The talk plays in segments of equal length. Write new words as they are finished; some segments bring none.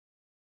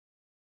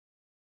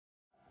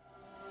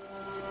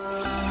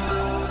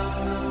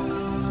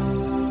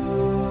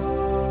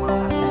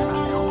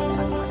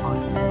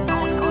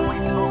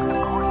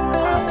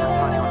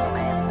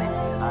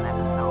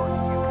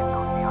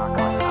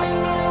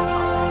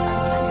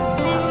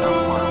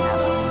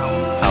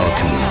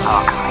Care,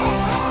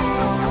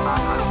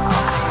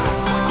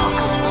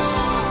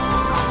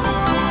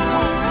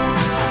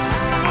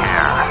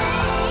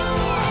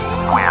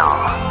 will,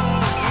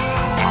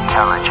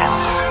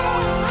 intelligence,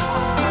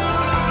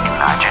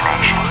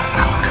 imagination.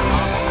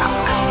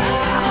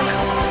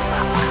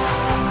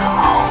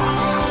 Home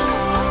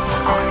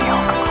of the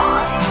open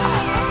mind.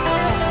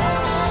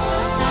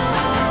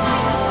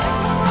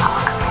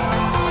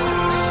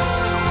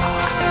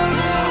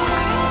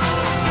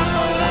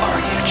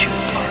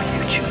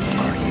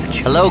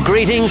 Hello,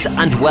 greetings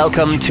and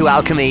welcome to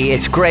Alchemy.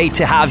 It's great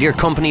to have your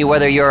company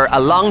whether you're a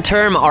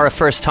long-term or a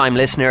first-time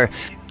listener,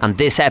 and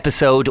this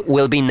episode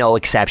will be no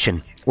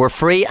exception. We're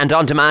free and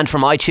on demand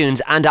from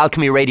iTunes and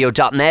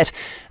alchemyradio.net,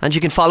 and you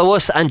can follow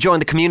us and join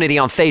the community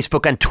on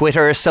Facebook and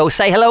Twitter, so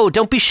say hello,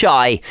 don't be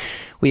shy.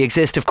 We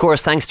exist, of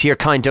course, thanks to your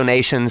kind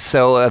donations,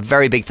 so a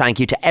very big thank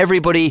you to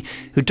everybody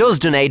who does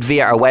donate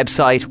via our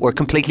website. We're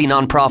completely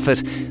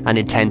non-profit and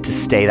intend to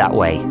stay that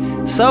way.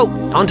 So,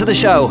 on to the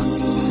show.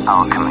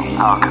 Alchemy,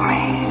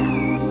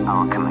 alchemy,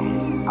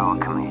 alchemy,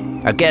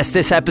 alchemy. Our guest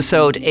this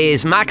episode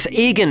is Max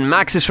Egan.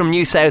 Max is from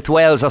New South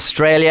Wales,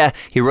 Australia.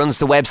 He runs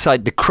the website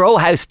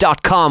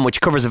thecrowhouse.com,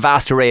 which covers a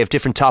vast array of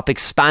different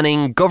topics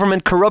spanning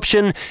government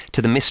corruption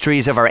to the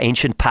mysteries of our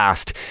ancient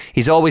past.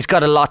 He's always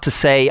got a lot to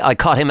say. I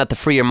caught him at the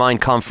Free Your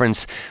Mind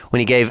conference when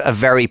he gave a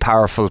very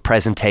powerful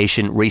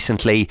presentation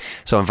recently,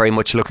 so I'm very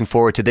much looking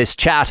forward to this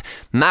chat.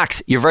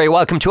 Max, you're very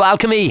welcome to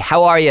Alchemy.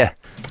 How are you?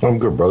 I'm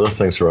good, brother.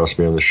 Thanks for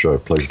asking me on the show.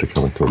 Pleasure to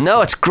come and talk.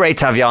 No, it's great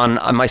to have you on.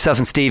 Myself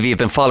and Stevie have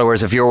been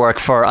followers of your work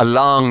for a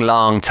long,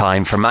 long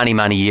time, for many,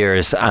 many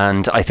years,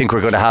 and I think we're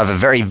going to have a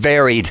very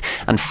varied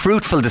and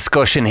fruitful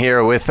discussion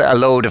here with a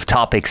load of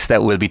topics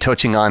that we'll be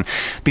touching on.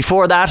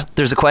 Before that,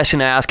 there's a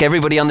question I ask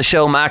everybody on the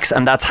show, Max,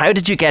 and that's how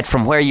did you get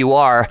from where you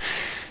were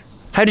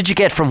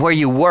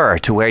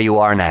to where you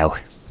are now?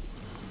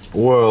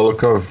 Well,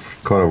 look,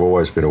 I've kind of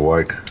always been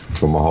awake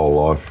for my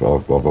whole life.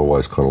 I've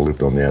always kind of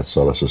lived on the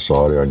outside of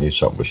society. I knew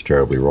something was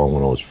terribly wrong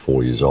when I was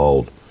 4 years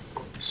old.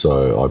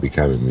 So I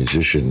became a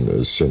musician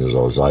as soon as I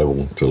was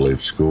able to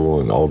leave school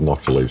and old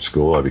enough to leave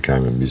school. I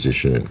became a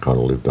musician and kind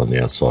of lived on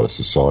the outside of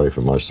society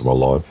for most of my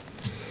life.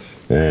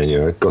 And,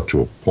 it got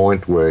to a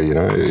point where,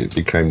 it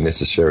became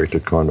necessary to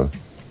kind of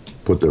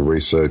put the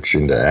research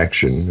into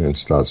action and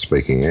start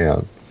speaking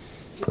out.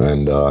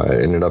 And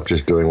I ended up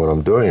just doing what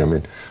I'm doing. I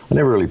mean, I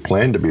never really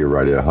planned to be a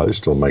radio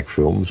host or make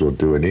films or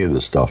do any of the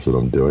stuff that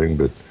I'm doing,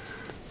 but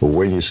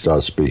when you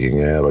start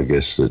speaking out, I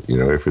guess that,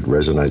 if it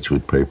resonates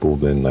with people,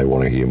 then they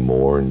want to hear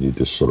more, and you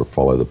just sort of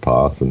follow the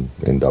path and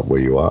end up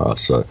where you are.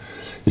 So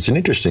it's an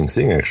interesting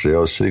thing, actually. I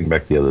was sitting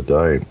back the other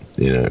day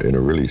in a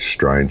really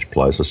strange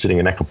place. I was sitting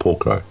in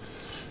Acapulco.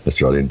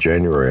 That's right, in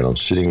January, and I'm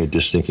sitting here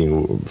just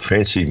thinking,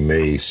 fancy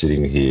me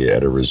sitting here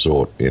at a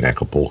resort in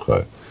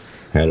Acapulco.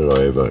 How did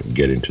I ever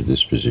get into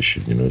this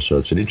position, So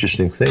it's an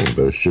interesting thing,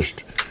 but it's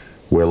just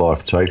where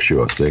life takes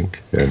you, I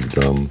think.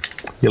 And,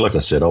 like I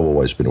said, I've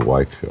always been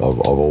awake. I've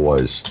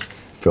always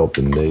felt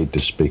the need to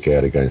speak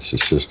out against the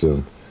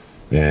system.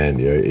 And,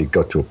 it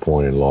got to a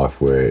point in life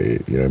where,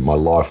 my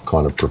life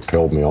kind of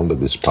propelled me onto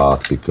this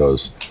path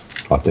because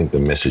I think the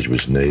message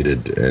was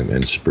needed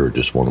and Spirit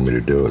just wanted me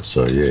to do it.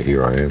 So, yeah,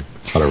 here I am.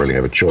 I don't really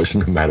have a choice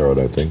in the matter, I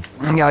don't think.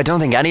 Yeah, I don't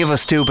think any of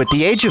us do, but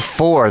the age of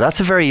 4, that's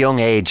a very young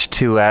age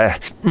to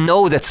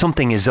know that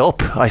something is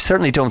up. I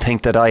certainly don't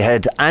think that I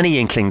had any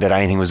inkling that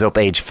anything was up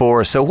age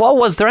 4. So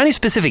was there any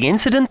specific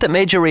incident that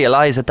made you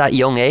realise at that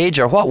young age,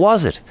 or what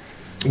was it?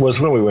 It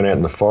was when we went out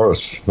in the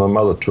forest. My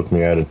mother took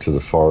me out into the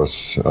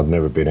forest. I'd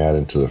never been out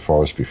into the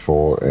forest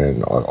before,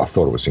 and I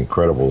thought it was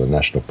incredible, the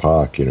national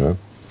park,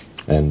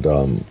 And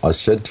I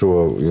said to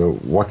her,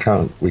 why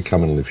can't we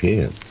come and live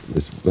here?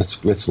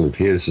 Let's live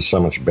here. This is so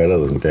much better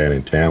than down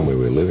in town where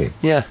we're living.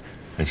 Yeah.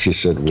 And she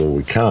said, well,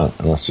 we can't.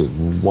 And I said,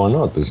 why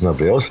not? There's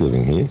nobody else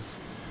living here.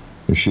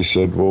 And she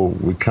said, well,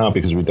 we can't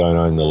because we don't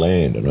own the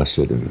land. And I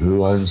said,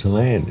 who owns the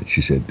land? And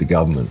she said, the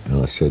government.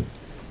 And I said,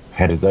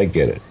 how did they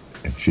get it?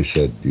 And she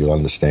said, you'll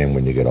understand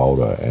when you get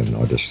older. And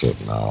I just thought,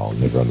 no, I'll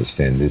never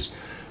understand this.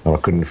 And I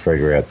couldn't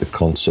figure out the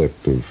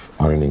concept of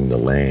owning the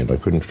land. I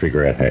couldn't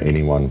figure out how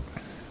anyone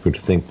could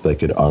think they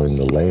could own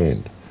the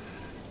land.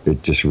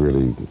 It just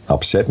really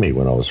upset me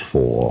when I was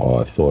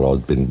 4. I thought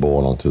I'd been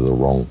born onto the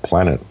wrong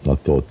planet. I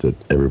thought that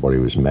everybody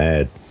was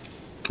mad.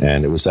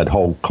 And it was that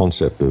whole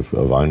concept of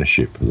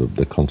ownership,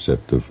 the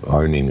concept of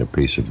owning a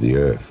piece of the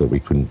earth, that we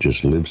couldn't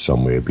just live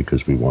somewhere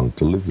because we wanted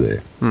to live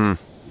there. Mm.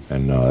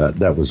 And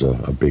that was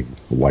a big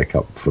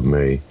wake-up for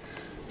me.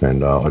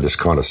 And I just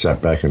kind of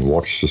sat back and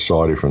watched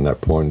society from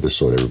that point and just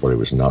thought everybody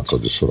was nuts. I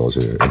just thought I was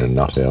in a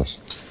nut house.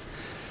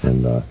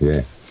 And,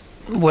 yeah.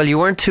 Well, you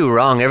weren't too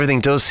wrong.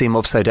 Everything does seem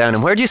upside down.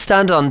 And where do you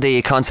stand on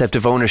the concept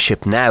of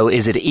ownership now?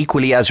 Is it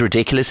equally as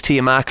ridiculous to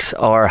you, Max?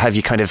 Or have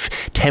you kind of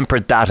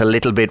tempered that a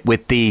little bit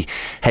with the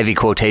heavy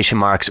quotation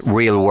marks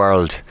real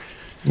world?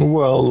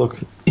 Well, look,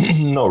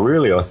 not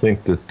really. I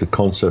think that the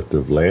concept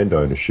of land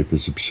ownership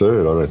is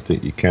absurd. I don't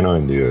think you can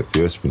own the earth.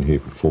 The earth's been here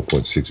for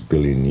 4.6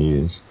 billion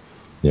years.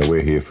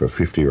 We're here for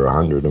 50 or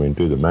 100. I mean,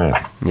 do the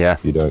math. Yeah.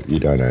 You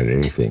don't own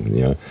anything,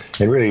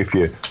 And really, if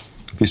you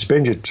if you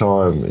spend your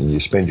time and you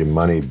spend your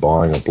money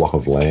buying a block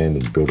of land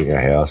and building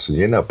a house, and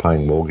you end up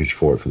paying mortgage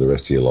for it for the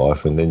rest of your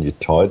life, and then you're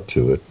tied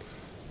to it,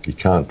 you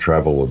can't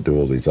travel or do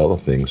all these other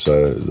things.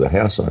 So the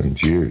house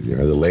owns you,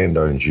 the land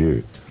owns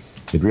you.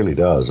 It really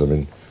does. I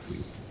mean,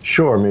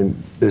 sure,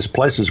 there's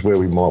places where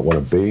we might want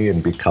to be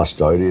and be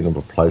custodian of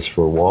a place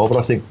for a while, but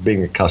I think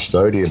being a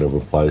custodian of a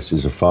place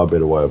is a far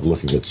better way of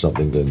looking at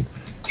something than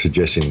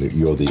suggesting that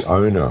you're the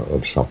owner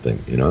of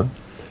something,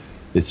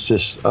 It's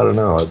just, I don't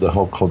know, the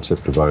whole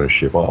concept of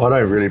ownership. I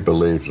don't really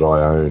believe that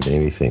I own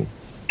anything.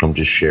 I'm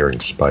just sharing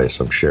space.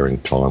 I'm sharing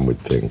time with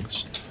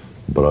things.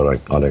 But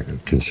I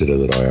don't consider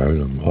that I own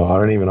them. I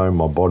don't even own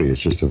my body.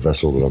 It's just a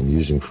vessel that I'm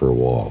using for a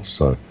while.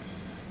 So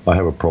I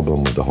have a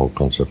problem with the whole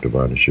concept of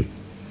ownership.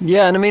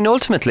 Yeah, and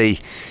ultimately,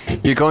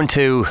 you're going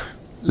to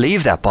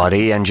leave that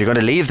body and you're going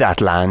to leave that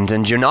land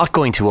and you're not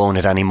going to own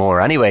it anymore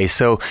anyway.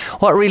 So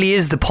what really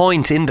is the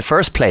point in the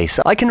first place?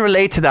 I can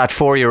relate to that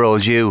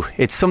 4-year-old you.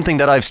 It's something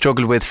that I've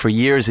struggled with for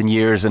years and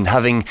years, and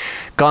having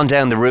gone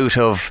down the route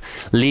of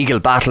legal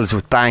battles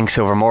with banks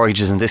over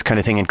mortgages and this kind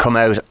of thing and come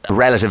out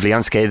relatively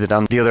unscathed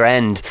on the other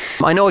end,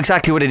 I know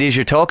exactly what it is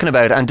you're talking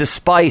about. And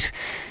despite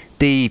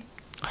the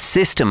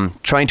system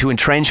trying to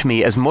entrench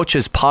me as much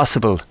as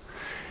possible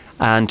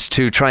and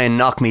to try and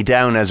knock me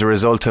down as a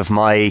result of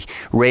my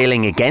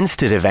railing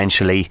against it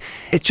eventually,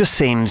 it just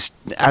seems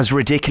as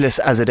ridiculous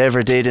as it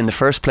ever did in the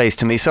first place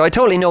to me. So I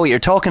totally know what you're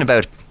talking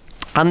about.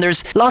 And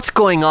there's lots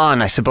going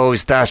on, I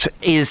suppose, that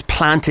is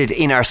planted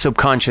in our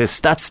subconscious.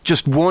 That's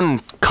just one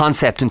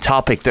concept and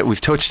topic that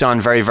we've touched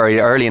on very, very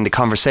early in the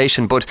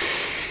conversation. But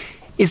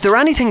is there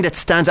anything that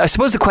stands? I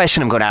suppose the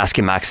question I'm going to ask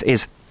you, Max,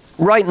 is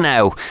right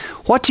now,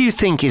 what do you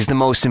think is the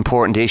most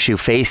important issue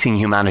facing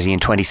humanity in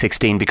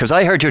 2016? Because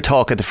I heard your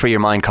talk at the Free Your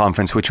Mind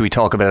conference, which we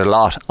talk about a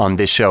lot on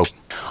this show.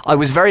 I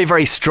was very,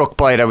 very struck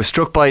by it. I was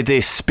struck by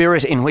the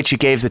spirit in which you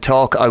gave the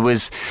talk. I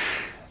was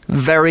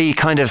very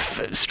kind of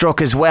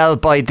struck as well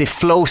by the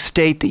flow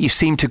state that you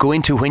seemed to go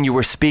into when you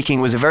were speaking.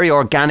 It was a very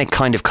organic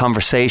kind of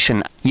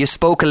conversation. You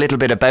spoke a little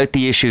bit about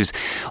the issues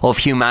of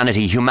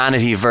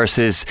humanity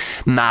versus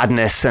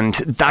madness and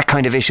that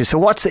kind of issue. So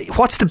what's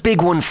the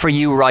big one for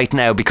you right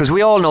now? Because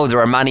we all know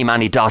there are many,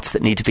 many dots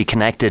that need to be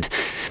connected.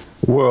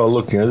 Well,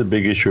 look, the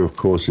big issue, of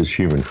course, is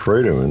human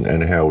freedom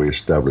and how we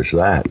establish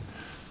that.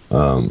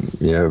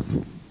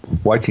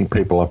 Waking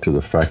people up to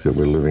the fact that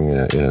we're living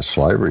in a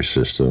slavery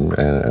system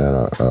and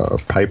a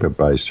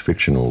paper-based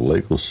fictional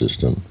legal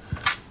system,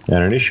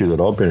 and an issue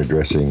that I've been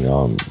addressing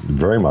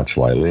very much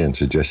lately and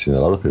suggesting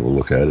that other people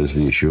look at is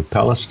the issue of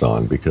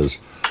Palestine, because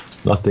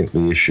I think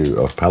the issue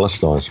of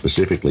Palestine,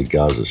 specifically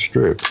Gaza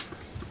Strip,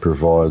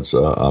 provides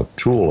a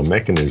tool, a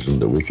mechanism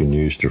that we can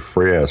use to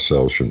free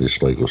ourselves from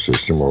this legal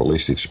system, or at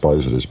least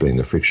expose it as being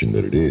the fiction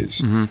that it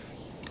is.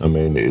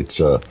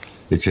 Mm-hmm.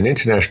 It's an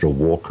international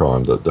war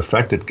crime. The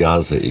fact that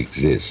Gaza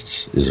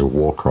exists is a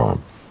war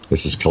crime.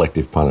 This is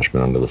collective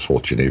punishment under the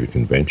Fourth Geneva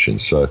Convention.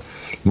 So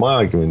my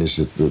argument is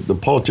that the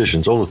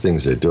politicians, all the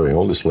things they're doing,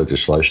 all this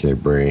legislation they're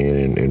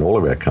bringing in all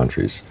of our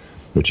countries,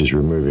 which is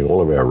removing all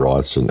of our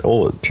rights and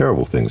all the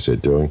terrible things they're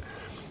doing,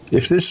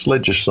 if this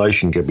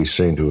legislation can be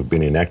seen to have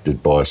been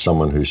enacted by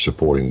someone who's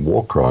supporting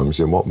war crimes,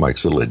 then what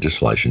makes the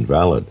legislation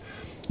valid?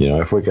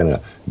 If we're going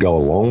to go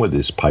along with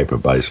this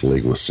paper-based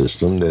legal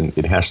system, then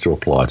it has to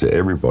apply to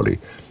everybody.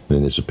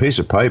 And there's a piece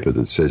of paper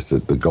that says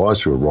that the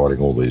guys who are writing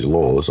all these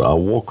laws are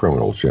war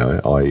criminals,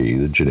 i.e.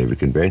 the Geneva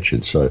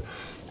Convention. So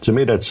to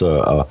me, that's and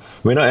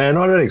I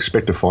don't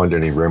expect to find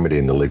any remedy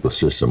in the legal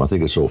system. I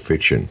think it's all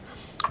fiction.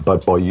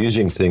 But by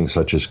using things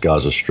such as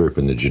Gaza Strip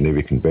and the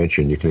Geneva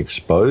Convention, you can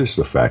expose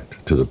the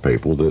fact to the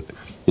people that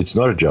it's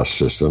not a just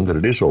system, that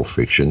it is all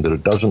fiction, that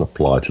it doesn't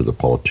apply to the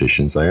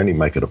politicians. They only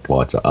make it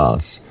apply to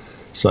us.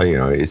 So,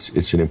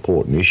 it's an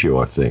important issue,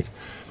 I think.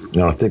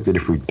 And I think that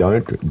if we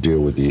don't deal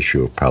with the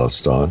issue of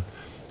Palestine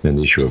and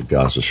the issue of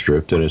Gaza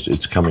Strip, then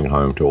it's coming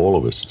home to all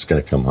of us. It's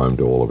going to come home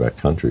to all of our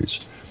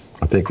countries.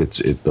 I think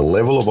the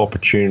level of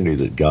opportunity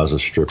that Gaza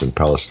Strip and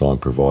Palestine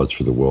provides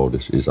for the world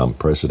is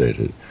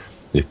unprecedented.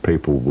 If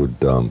people would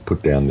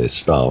put down their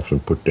stuff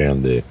and put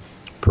down their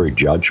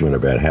prejudgment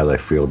about how they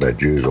feel about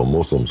Jews or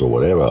Muslims or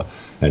whatever,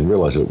 and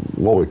realise that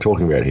what we're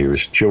talking about here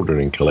is children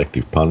in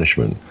collective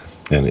punishment.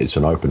 And it's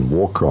an open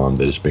war crime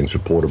that is being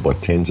supported by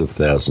tens of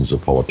thousands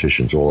of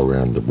politicians all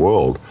around the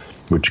world,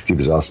 which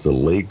gives us the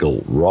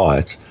legal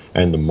right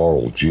and the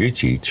moral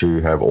duty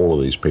to have all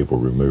of these people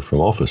removed from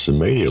office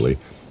immediately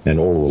and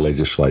all the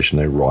legislation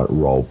they write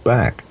rolled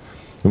back.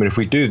 If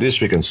we do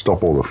this, we can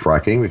stop all the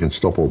fracking, we can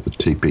stop all the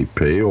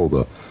TPP, all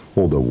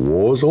the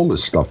wars, all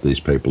this stuff these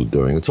people are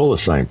doing. It's all the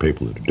same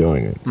people that are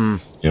doing it.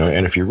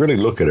 And if you really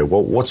look at it,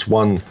 what's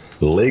one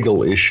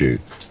legal issue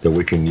that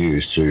we can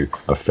use to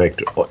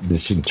affect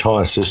this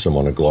entire system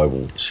on a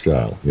global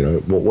scale?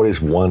 What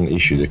is one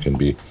issue that can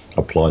be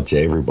applied to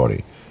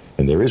everybody?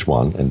 And there is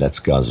one, and that's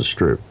Gaza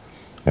Strip.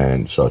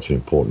 And so it's an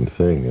important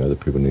thing that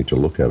people need to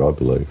look at, I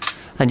believe.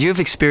 And you've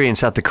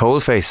experienced at the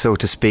coalface, so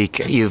to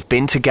speak. You've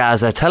been to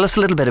Gaza. Tell us a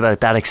little bit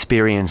about that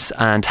experience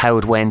and how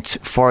it went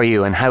for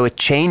you and how it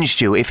changed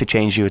you, if it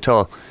changed you at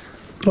all.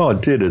 Oh,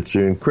 it did. It's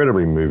an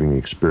incredibly moving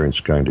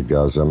experience going to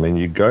Gaza. I mean,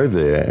 you go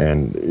there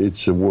and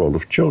it's a world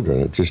of children.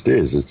 It just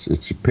is.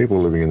 It's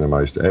people living in the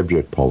most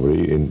abject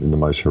poverty, in the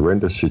most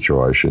horrendous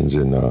situations,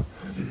 the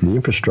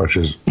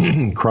infrastructure's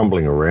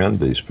crumbling around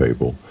these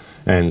people.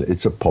 And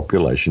it's a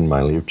population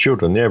mainly of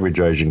children. The average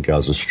age in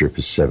Gaza Strip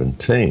is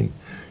 17.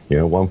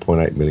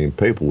 1.8 million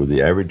people with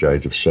the average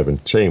age of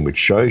 17, which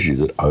shows you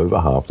that over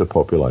half the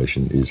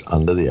population is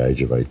under the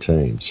age of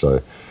 18.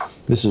 So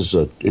this is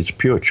it's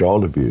pure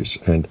child abuse,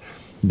 and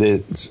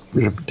they're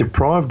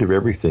deprived of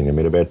everything. I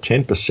mean, about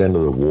 10%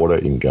 of the water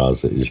in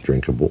Gaza is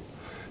drinkable,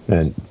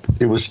 and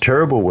it was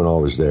terrible when I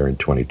was there in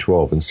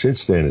 2012. And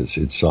since then,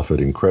 it's suffered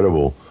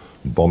incredible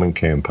bombing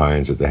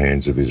campaigns at the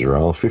hands of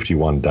Israel. A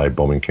 51-day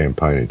bombing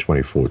campaign in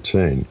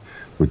 2014.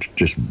 Which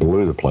just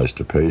blew the place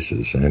to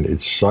pieces, and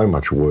it's so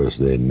much worse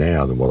there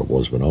now than what it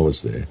was when I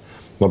was there.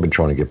 I've been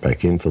trying to get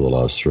back in for the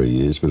last 3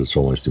 years, but it's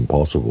almost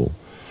impossible.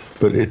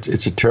 But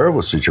it's a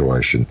terrible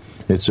situation.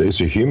 It's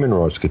a human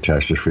rights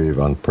catastrophe of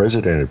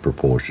unprecedented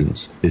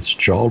proportions. It's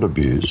child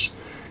abuse.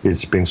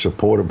 It's been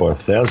supported by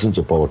thousands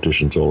of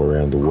politicians all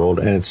around the world,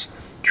 and it's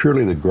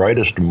truly the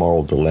greatest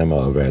moral dilemma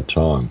of our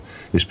time.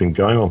 It's been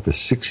going on for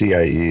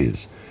 68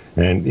 years.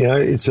 And,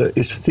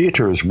 it's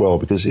theatre as well,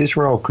 because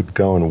Israel could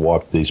go and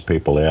wipe these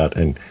people out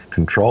and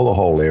control the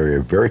whole area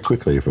very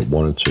quickly if it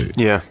wanted to.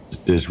 Yeah.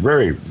 There's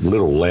very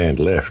little land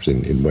left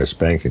in West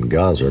Bank and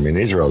Gaza. I mean,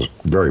 Israel's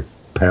very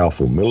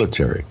powerful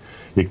military.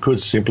 It could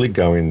simply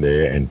go in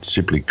there and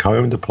simply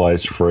comb the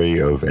place free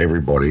of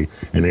everybody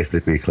and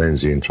ethnically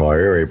cleanse the entire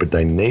area. But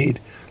they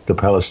need the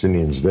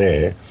Palestinians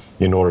there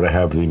in order to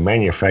have the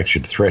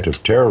manufactured threat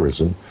of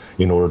terrorism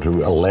in order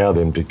to allow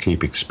them to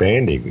keep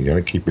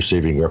expanding, keep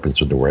receiving weapons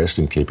from the West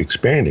and keep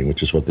expanding,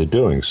 which is what they're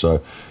doing.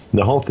 So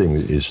the whole thing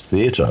is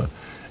theatre,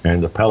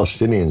 and the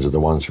Palestinians are the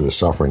ones who are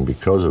suffering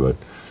because of it.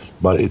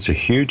 But it's a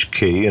huge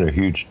key and a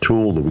huge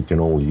tool that we can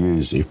all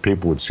use if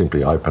people would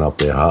simply open up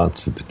their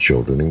hearts to the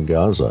children in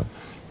Gaza.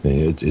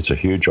 It's a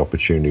huge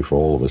opportunity for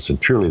all of us, and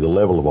truly the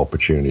level of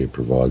opportunity it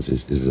provides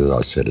is as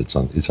I said,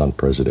 it's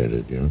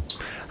unprecedented.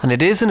 And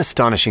it is an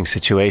astonishing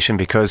situation,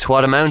 because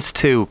what amounts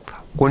to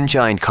one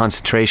giant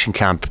concentration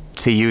camp,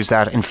 to use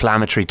that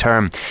inflammatory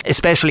term,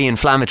 especially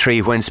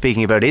inflammatory when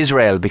speaking about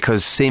Israel,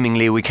 because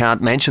seemingly we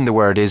can't mention the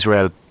word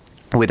Israel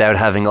without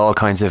having all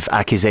kinds of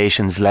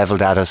accusations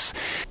levelled at us.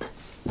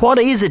 What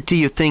is it, do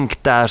you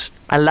think, that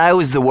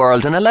allows the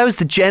world and allows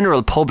the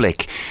general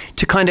public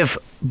to kind of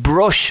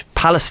brush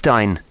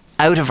Palestine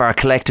out of our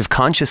collective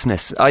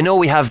consciousness? I know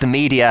we have the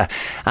media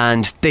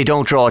and they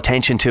don't draw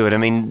attention to it. I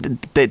mean,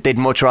 they'd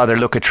much rather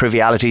look at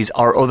trivialities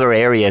or other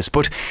areas.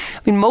 But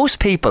I mean, most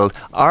people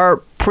are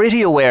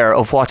pretty aware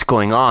of what's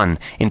going on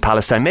in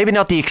Palestine. Maybe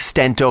not the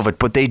extent of it,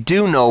 but they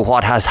do know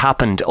what has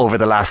happened over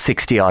the last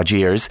 60 odd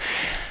years.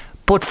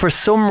 But for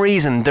some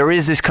reason, there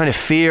is this kind of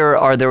fear,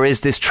 or there is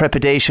this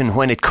trepidation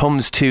when it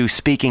comes to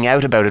speaking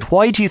out about it.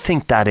 Why do you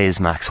think that is,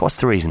 Max? What's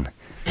the reason?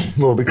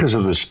 Well, because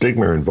of the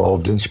stigma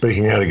involved in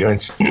speaking out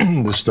against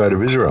the state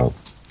of Israel.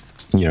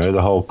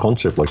 The whole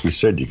concept, like you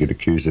said, you get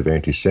accused of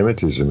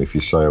anti-Semitism if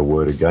you say a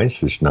word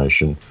against this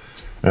nation.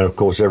 And, of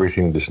course,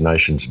 everything this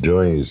nation's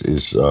doing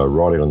is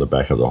riding on the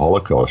back of the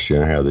Holocaust.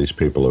 How these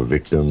people are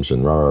victims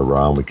and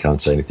and we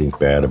can't say anything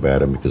bad about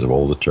them because of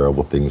all the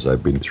terrible things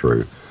they've been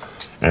through.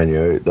 And,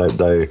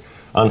 they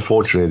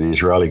unfortunately, the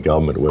Israeli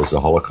government wears the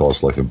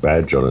Holocaust like a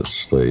badge on its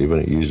sleeve,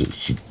 and it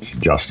uses it to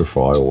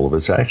justify all of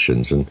its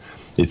actions and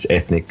its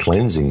ethnic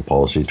cleansing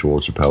policy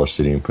towards the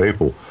Palestinian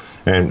people.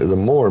 And the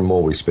more and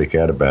more we speak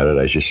out about it,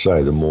 as you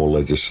say, the more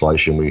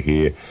legislation we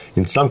hear.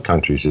 In some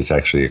countries, it's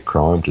actually a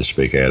crime to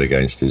speak out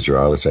against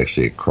Israel. It's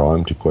actually a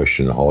crime to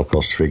question the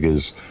Holocaust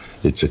figures.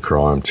 It's a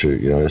crime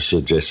to,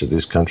 suggest that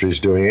this country is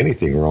doing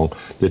anything wrong.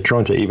 They're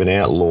trying to even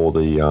outlaw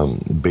the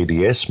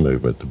BDS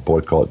movement, the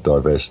Boycott,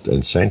 Divest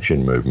and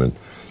Sanction movement.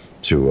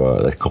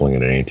 They're calling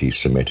it an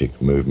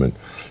anti-Semitic movement.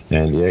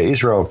 And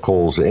Israel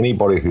calls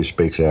anybody who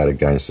speaks out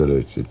against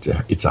it,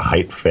 it's a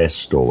hate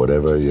fest or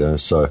whatever.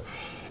 So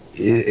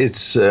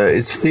it's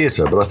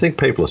theatre, but I think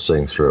people are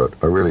seeing through it.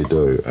 I really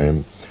do.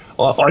 And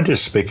I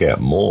just speak out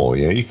more.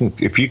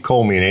 If you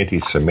call me an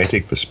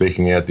anti-Semitic for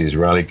speaking out the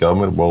Israeli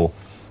government, well,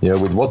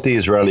 with what the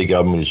Israeli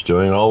government is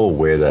doing, I will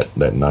wear that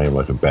name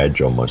like a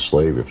badge on my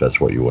sleeve if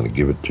that's what you want to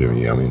give it to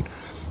me. I mean,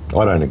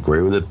 I don't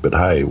agree with it, but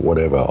hey,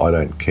 whatever, I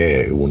don't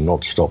care. It will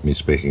not stop me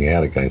speaking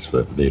out against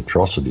the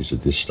atrocities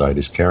that this state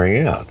is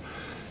carrying out.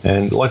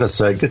 And like I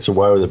say, it gets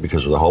away with it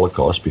because of the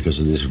Holocaust,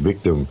 because of this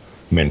victim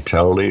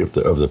mentality of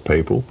the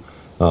people.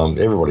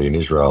 Everybody in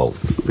Israel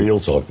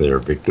feels like they're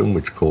a victim,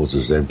 which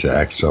causes them to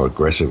act so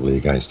aggressively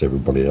against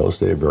everybody else.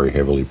 They're very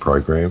heavily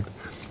programmed.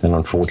 And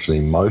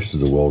unfortunately, most of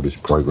the world is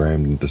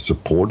programmed into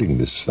supporting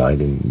this state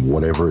in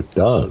whatever it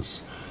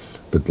does.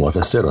 But like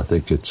I said, I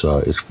think it's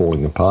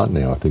falling apart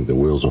now. I think the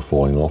wheels are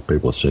falling off.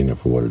 People are seeing it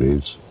for what it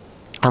is.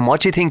 And what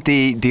do you think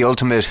the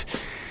ultimate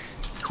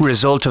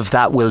result of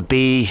that will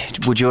be?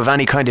 Would you have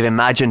any kind of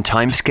imagined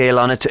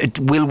timescale on it?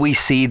 Will we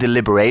see the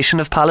liberation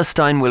of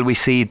Palestine? Will we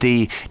see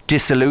the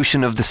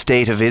dissolution of the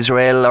state of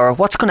Israel? Or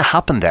what's going to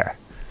happen there?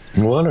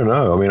 Well, I don't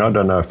know. I mean, I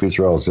don't know if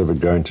Israel's ever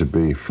going to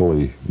be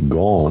fully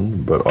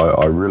gone, but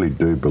I really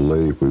do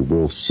believe we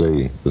will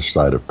see the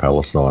state of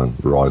Palestine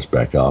rise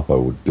back up.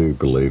 I do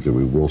believe that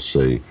we will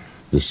see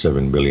the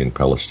 7 million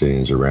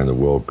Palestinians around the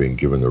world being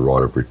given the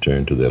right of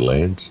return to their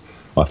lands.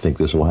 I think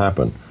this will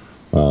happen.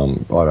 I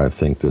don't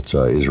think that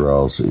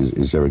Israel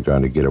is ever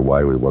going to get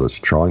away with what it's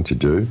trying to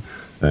do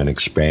and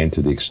expand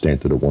to the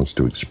extent that it wants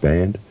to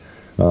expand.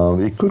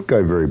 It could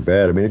go very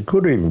bad. I mean, it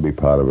could even be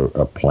part of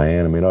a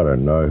plan. I mean, I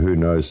don't know. Who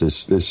knows?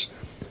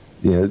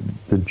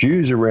 The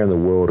Jews around the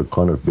world are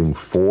kind of being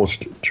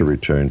forced to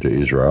return to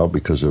Israel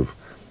because of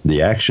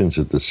the actions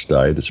of the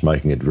state. It's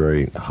making it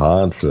very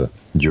hard for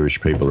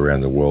Jewish people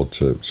around the world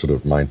to sort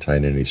of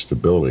maintain any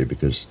stability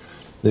because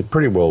they're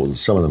pretty well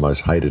some of the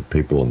most hated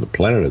people on the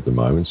planet at the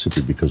moment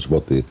simply because of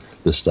what the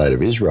state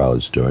of Israel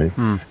is doing.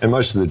 And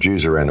most of the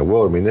Jews around the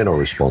world, I mean, they're not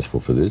responsible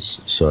for this.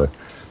 So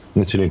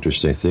it's an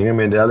interesting thing. I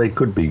mean, now they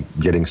could be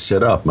getting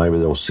set up. Maybe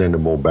they'll send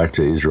them all back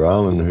to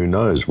Israel, and who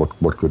knows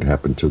what could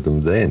happen to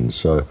them then.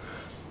 So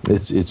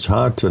it's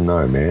hard to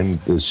know, man.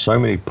 There's so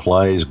many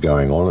plays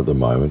going on at the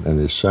moment, and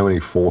there's so many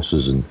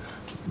forces and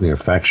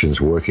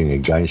factions working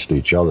against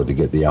each other to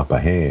get the upper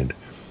hand.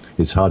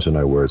 It's hard to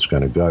know where it's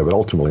going to go. But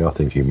ultimately, I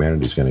think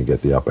humanity is going to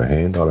get the upper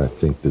hand. I don't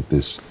think that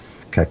this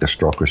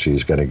catastocracy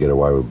is going to get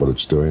away with what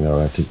it's doing. I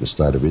don't think the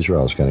state of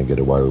Israel is going to get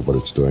away with what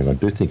it's doing. I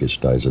do think its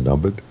days are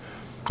numbered.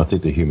 I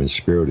think the human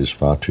spirit is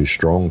far too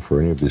strong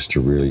for any of this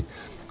to really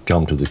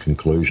come to the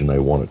conclusion they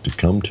want it to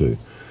come to.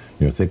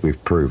 I think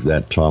we've proved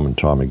that time and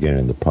time again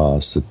in the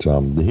past that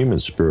the human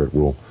spirit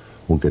will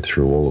get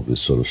through all of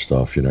this sort of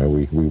stuff.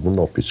 We will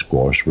not be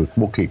squashed.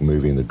 We'll keep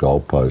moving the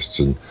goalposts,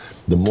 and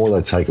the more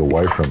they take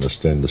away from us,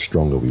 then the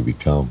stronger we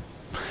become.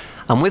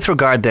 And with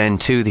regard then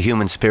to the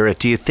human spirit,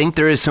 do you think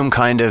there is some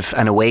kind of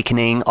an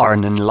awakening or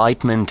an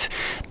enlightenment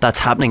that's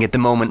happening at the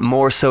moment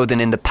more so than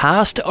in the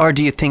past? Or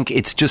do you think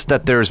it's just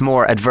that there's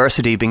more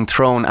adversity being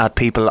thrown at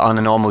people on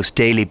an almost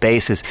daily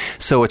basis,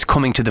 so it's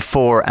coming to the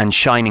fore and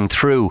shining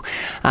through?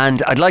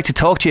 And I'd like to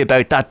talk to you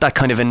about that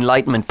kind of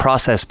enlightenment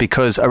process,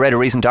 because I read a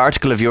recent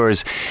article of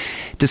yours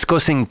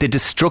discussing the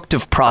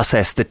destructive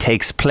process that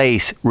takes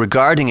place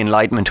regarding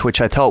enlightenment,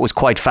 which I thought was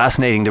quite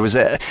fascinating. There was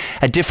a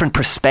different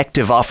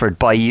perspective offered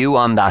by you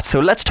on that. So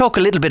let's talk a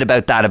little bit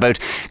about that, about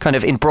kind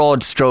of in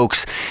broad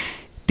strokes,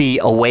 the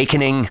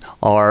awakening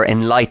or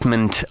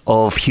enlightenment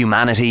of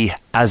humanity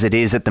as it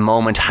is at the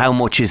moment, how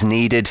much is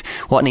needed,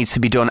 what needs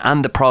to be done,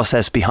 and the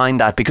process behind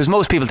that. Because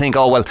most people think,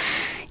 oh, well,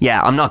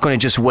 yeah, I'm not going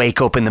to just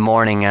wake up in the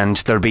morning and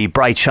there'll be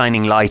bright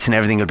shining lights and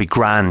everything will be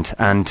grand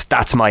and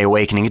that's my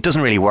awakening. It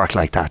doesn't really work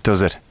like that,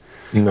 does it?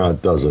 No,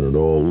 it doesn't at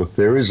all. Look,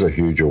 there is a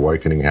huge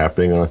awakening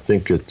happening, and I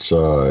think it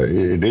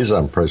is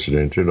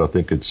unprecedented. I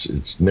think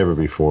it's never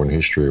before in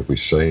history have we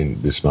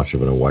seen this much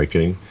of an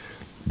awakening,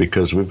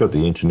 because we've got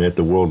the internet.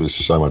 The world is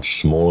so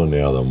much smaller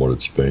now than what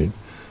it's been.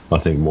 I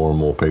think more and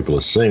more people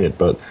are seeing it.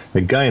 But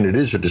again, it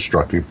is a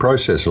destructive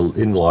process.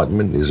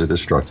 Enlightenment is a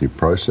destructive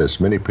process.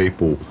 Many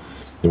people,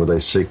 they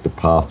seek the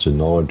path to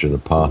knowledge and the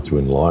path to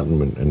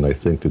enlightenment, and they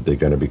think that they're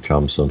going to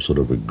become some sort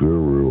of a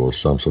guru or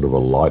some sort of a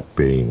light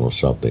being or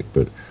something.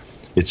 But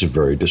it's a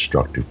very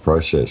destructive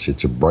process.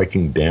 It's a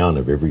breaking down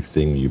of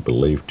everything you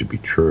believe to be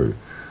true.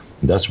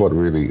 That's what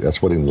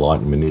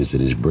enlightenment is.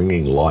 It is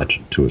bringing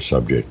light to a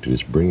subject. It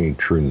is bringing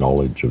true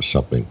knowledge of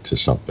something to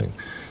something.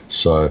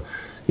 So,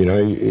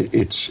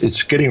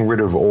 it's getting rid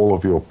of all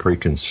of your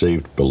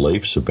preconceived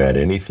beliefs about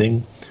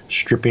anything,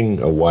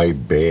 stripping away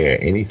bare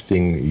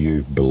anything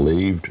you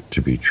believed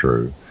to be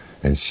true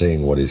and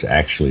seeing what is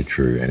actually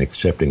true and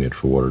accepting it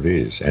for what it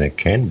is. And it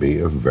can be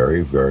a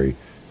very, very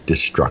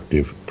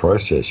destructive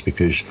process,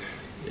 because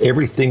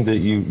everything that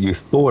you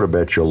thought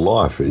about your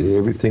life,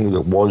 everything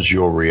that was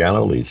your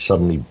reality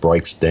suddenly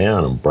breaks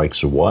down and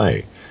breaks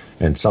away.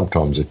 And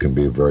sometimes it can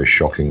be a very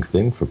shocking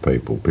thing for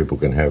people. People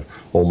can have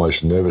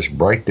almost nervous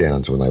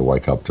breakdowns when they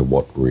wake up to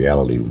what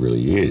reality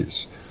really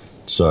is.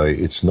 So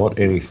it's not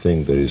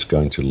anything that is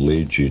going to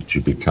lead you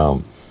to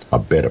become a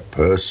better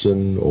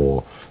person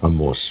or a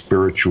more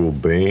spiritual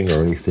being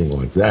or anything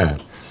like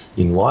that.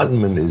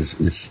 Enlightenment is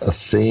a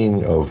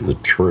seeing of the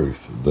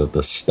truth,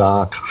 the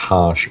stark,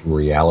 harsh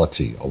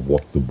reality of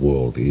what the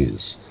world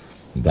is.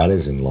 That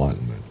is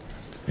enlightenment.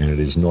 And it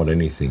is not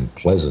anything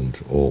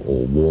pleasant or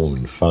warm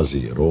and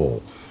fuzzy at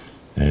all.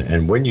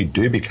 And when you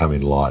do become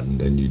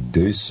enlightened and you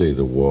do see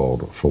the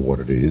world for what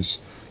it is,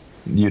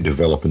 you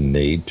develop a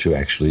need to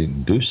actually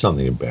do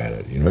something about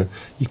it. You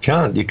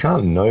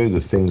can't know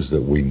the things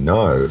that we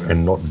know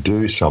and not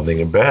do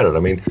something about it. I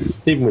mean,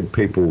 even when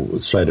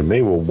people say to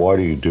me, well, why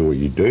do you do what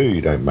you do?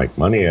 You don't make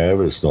money out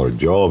of it. It's not a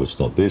job. It's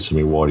not this. I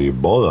mean, why do you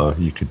bother?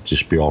 You could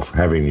just be off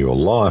having your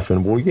life.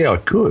 And well, yeah, I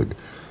could,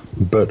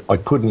 but I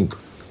couldn't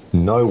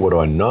know what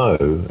I know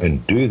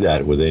and do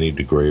that with any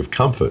degree of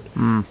comfort,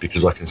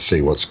 because I can see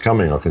what's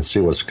coming, I can see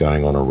what's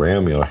going on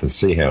around me, and I can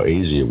see how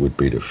easy it would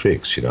be to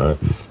fix,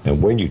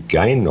 And when you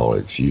gain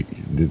knowledge,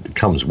 it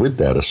comes with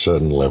that a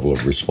certain level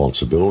of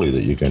responsibility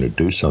that you're going to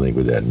do something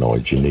with that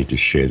knowledge. You need to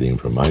share the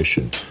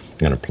information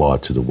and apply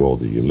it to the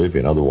world that you live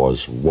in.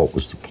 Otherwise, what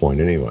was the point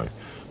anyway?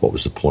 what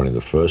was the point in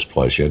the first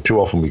place? Too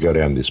often we go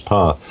down this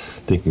path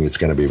thinking it's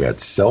going to be about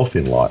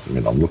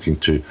self-enlightenment. I'm looking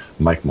to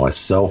make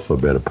myself a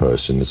better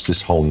person. It's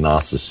this whole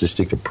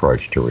narcissistic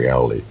approach to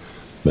reality.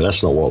 But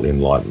that's not what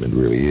enlightenment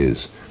really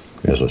is.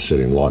 As I said,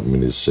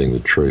 enlightenment is seeing the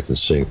truth and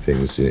seeing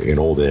things in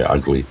all their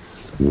ugly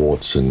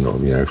warts and,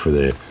 for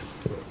their,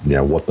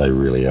 what they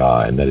really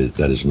are. And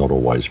that is not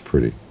always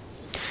pretty.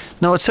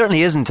 No, it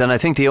certainly isn't. And I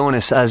think the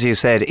onus, as you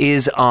said,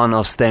 is on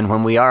us then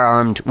when we are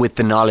armed with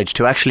the knowledge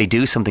to actually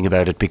do something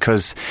about it.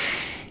 Because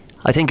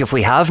I think if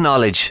we have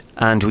knowledge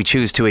and we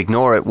choose to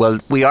ignore it, well,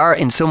 we are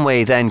in some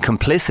way then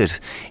complicit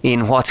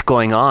in what's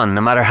going on,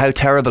 no matter how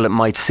terrible it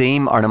might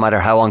seem or no matter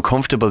how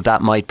uncomfortable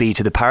that might be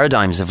to the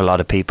paradigms of a lot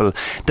of people.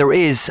 There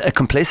is a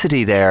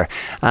complicity there.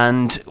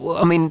 And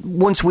I mean,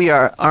 once we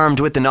are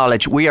armed with the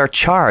knowledge, we are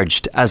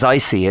charged, as I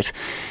see it,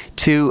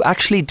 to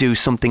actually do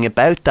something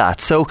about that.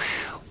 So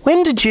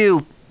when did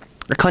you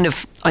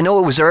I know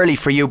it was early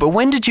for you, but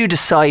when did you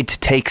decide to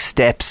take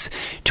steps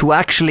to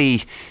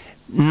actually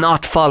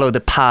not follow the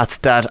path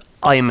that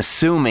I am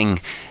assuming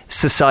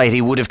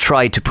society would have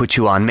tried to put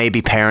you on?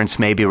 Maybe parents,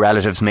 maybe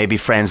relatives, maybe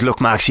friends. Look,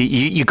 Max,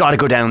 you got to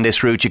go down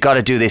this route. You got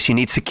to do this. You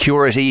need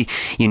security.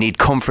 You need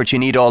comfort. You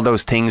need all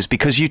those things,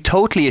 because you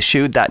totally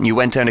eschewed that and you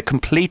went down a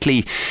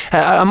completely,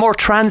 a more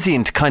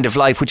transient kind of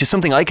life, which is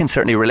something I can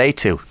certainly relate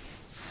to.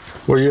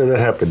 Well, yeah, that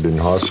happened in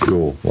high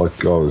school.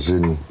 Like, I was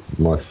in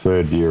my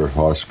third year of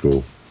high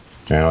school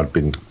and I'd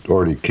been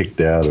already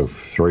kicked out of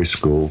 3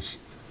 schools,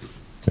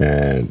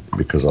 and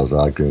because I was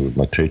arguing with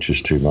my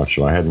teachers too much,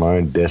 and I had my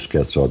own desk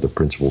outside the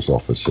principal's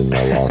office in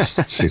my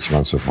last 6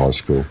 months of high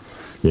school,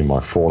 in my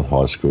 4th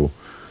high school.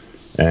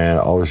 And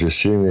I was just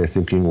sitting there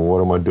thinking, well,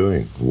 what am I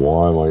doing?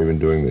 Why am I even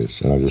doing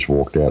this? And I just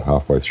walked out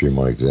halfway through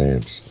my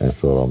exams and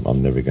thought,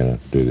 I'm never going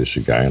to do this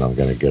again. I'm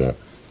going to get a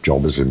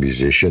job as a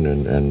musician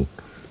and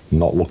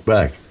not look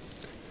back.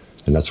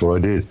 And that's what I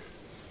did.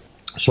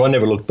 So I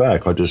never looked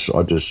back. I just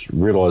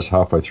realised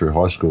halfway through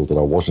high school that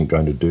I wasn't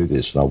going to do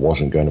this and I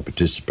wasn't going to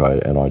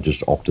participate, and I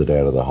just opted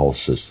out of the whole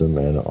system,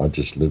 and I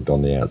just lived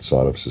on the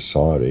outside of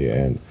society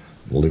and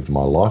lived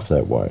my life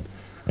that way.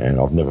 And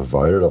I've never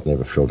voted, I've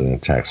never filled in a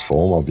tax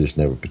form, I've just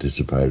never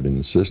participated in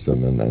the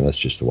system, and that's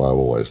just the way I've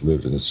always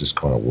lived, and it's just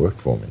kind of worked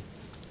for me.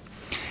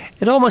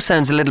 It almost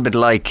sounds a little bit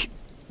like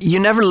you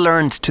never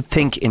learned to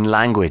think in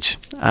language,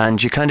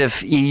 and you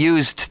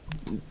used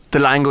the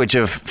language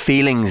of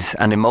feelings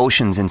and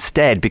emotions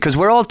instead, because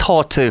we're all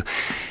taught to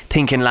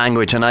think in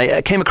language. And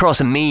I came across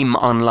a meme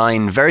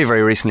online very,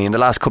 very recently in the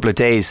last couple of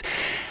days,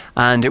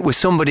 and it was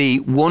somebody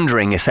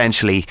wondering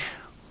essentially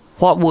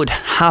what would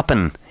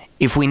happen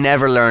if we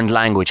never learned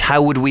language.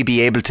 How would we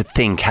be able to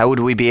think? How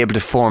would we be able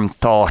to form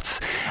thoughts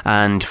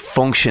and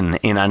function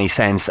in any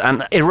sense?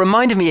 And it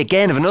reminded me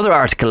again of another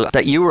article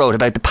that you wrote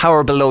about the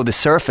power below the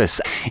surface.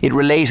 It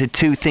related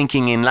to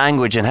thinking in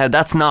language and how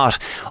that's not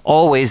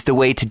always the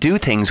way to do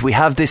things. We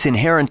have this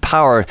inherent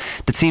power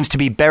that seems to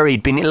be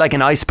buried beneath, like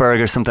an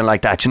iceberg or something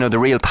like that. The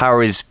real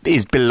power is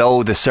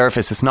below the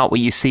surface. It's not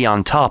what you see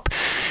on top.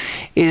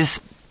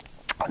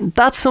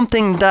 That's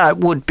something that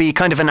would be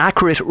kind of an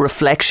accurate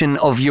reflection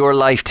of your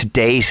life to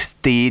date,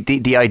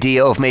 the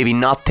idea of maybe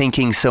not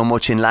thinking so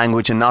much in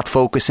language and not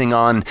focusing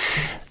on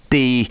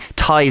the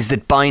ties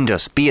that bind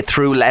us, be it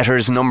through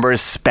letters,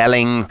 numbers,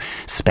 spelling,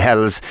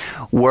 spells,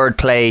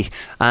 wordplay,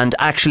 and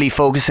actually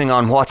focusing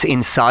on what's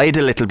inside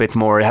a little bit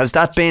more. Has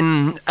that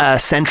been a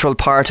central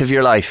part of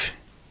your life?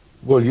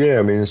 Well, yeah,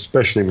 I mean,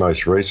 especially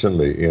most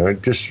recently,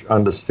 just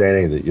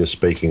understanding that you're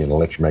speaking an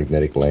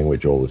electromagnetic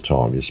language all the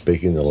time. You're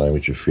speaking the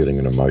language of feeling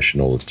and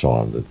emotion all the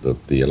time.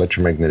 The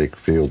electromagnetic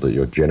field that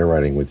you're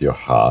generating with your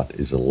heart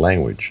is a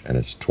language, and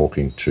it's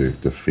talking to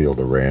the field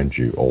around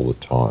you all the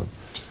time.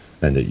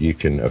 And that you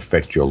can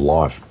affect your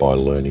life by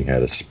learning how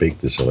to speak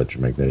this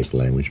electromagnetic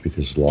language,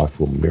 because life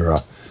will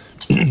mirror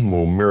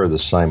the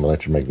same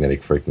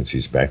electromagnetic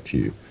frequencies back to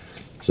you.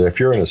 So if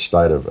you're in a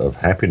state of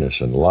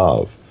happiness and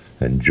love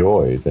and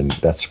joy, then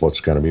that's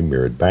what's going to be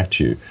mirrored back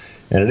to you.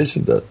 And it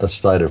isn't a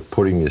state of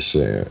putting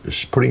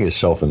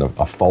yourself in a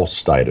false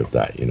state of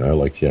that,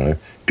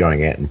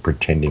 going out and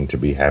pretending to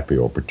be happy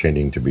or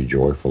pretending to be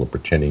joyful or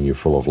pretending you're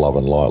full of love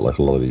and light like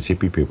a lot of these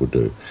hippie people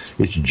do.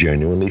 It's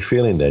genuinely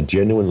feeling that,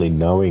 genuinely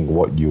knowing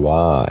what you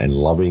are and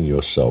loving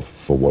yourself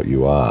for what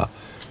you are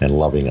and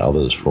loving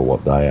others for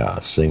what they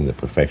are, seeing the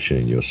perfection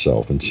in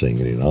yourself and seeing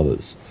it in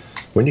others.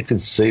 When you can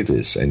see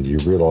this and you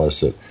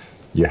realise that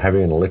you're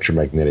having an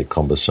electromagnetic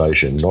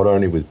conversation not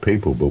only with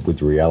people but with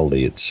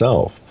reality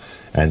itself,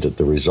 and that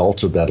the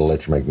result of that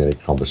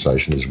electromagnetic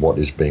conversation is what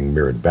is being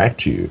mirrored back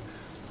to you,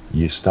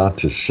 you start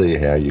to see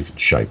how you can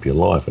shape your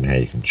life and how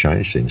you can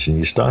change things, and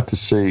you start to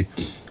see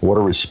what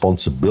a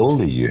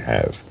responsibility you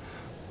have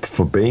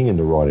for being in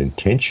the right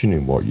intention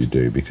in what you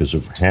do, because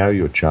of how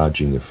you're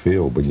charging the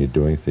field when you're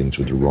doing things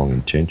with the wrong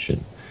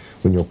intention,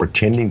 when you're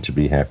pretending to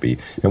be happy,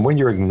 and when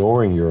you're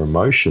ignoring your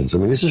emotions. I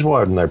mean, this is why I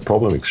have no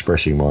problem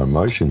expressing my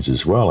emotions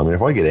as well. I mean,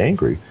 if I get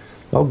angry,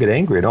 I'll get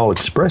angry and I'll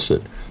express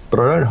it. but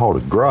I don't hold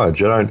a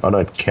grudge. I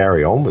don't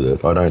carry on with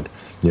it. I don't,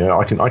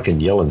 I can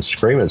yell and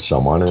scream at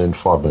someone, and then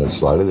 5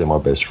 minutes later they're my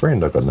best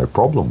friend. I've got no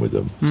problem with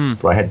them.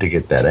 But I had to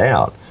get that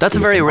out. That's a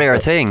very rare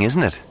thing,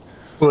 isn't it?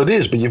 Well, it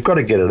is, but you've got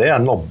to get it out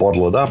and not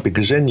bottle it up,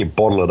 because then you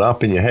bottle it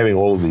up and you're having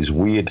all of these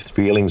weird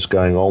feelings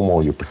going on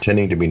while you're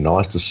pretending to be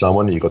nice to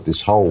someone. You've got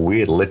this whole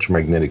weird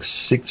electromagnetic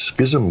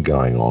schism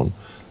going on.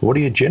 What are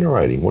you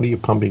generating? What are you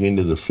pumping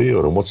into the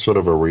field? And what sort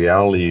of a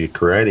reality are you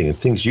creating? And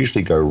things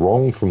usually go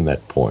wrong from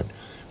that point.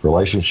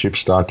 Relationships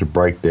start to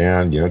break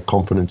down,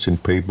 confidence in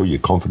people, your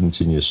confidence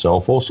in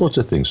yourself, all sorts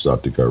of things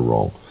start to go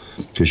wrong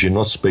because you're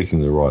not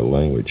speaking the right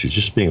language. You're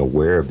just being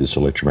aware of this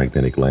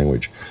electromagnetic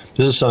language.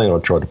 This is something I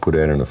tried to put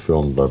out in a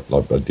film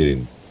that I did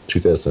in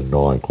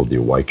 2009 called The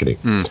Awakening.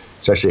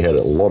 It's actually had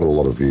a lot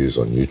of views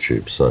on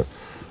YouTube. So,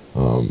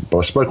 but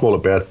I spoke all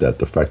about that,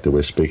 the fact that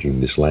we're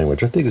speaking this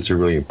language. I think it's a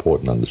really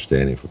important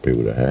understanding for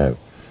people to have.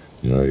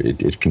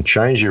 It can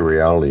change your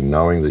reality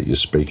knowing that you're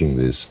speaking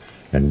this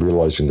and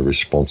realizing the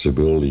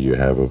responsibility you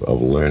have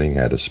of learning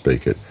how to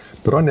speak it.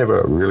 But I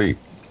never really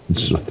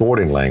sort of thought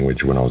in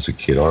language when I was a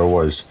kid. I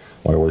always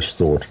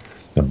thought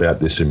about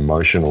this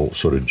emotional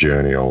sort of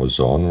journey I was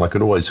on, and I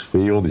could always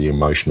feel the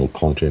emotional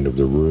content of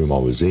the room I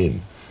was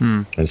in.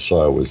 And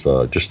so it was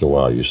just the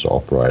way I used to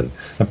operate.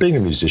 And being a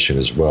musician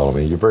as well, I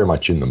mean, you're very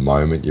much in the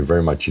moment, you're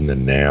very much in the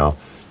now,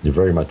 you're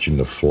very much in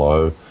the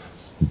flow.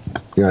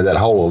 That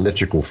whole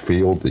electrical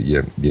field that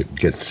you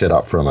get set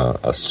up from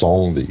a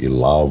song that you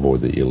love or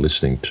that you're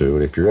listening to.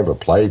 And if you've ever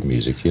played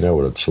music, you know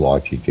what it's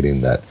like. You get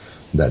in that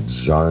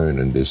zone,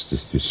 and there's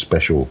this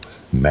special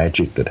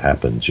magic that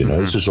happens.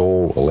 This is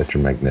all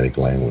electromagnetic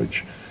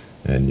language.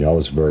 And I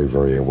was very,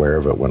 very aware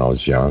of it when I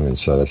was young, and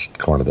so that's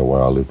kind of the way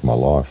I lived my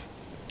life.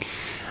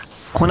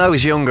 When I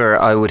was younger,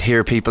 I would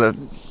hear people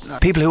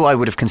who I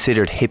would have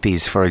considered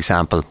hippies, for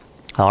example,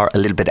 are a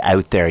little bit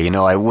out there.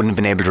 I wouldn't have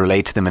been able to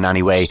relate to them in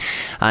any way.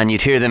 And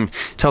you'd hear them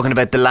talking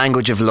about the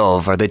language of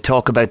love, or they'd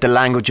talk about the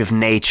language of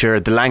nature.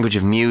 The language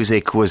of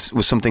music was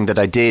something that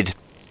I did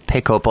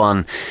pick up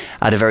on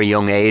at a very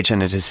young age,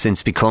 and it has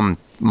since become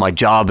my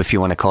job, if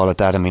you want to call it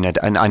that. I mean,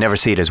 I never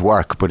see it as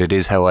work, but it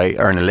is how I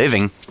earn a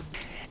living.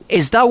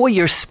 Is that what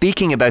you're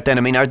speaking about then?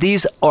 I mean,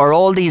 are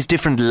all these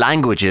different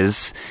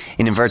languages,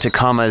 in inverted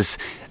commas,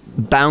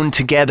 bound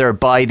together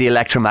by the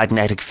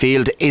electromagnetic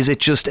field? Is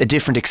it just a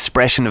different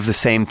expression of the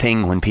same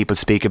thing when people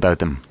speak about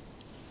them?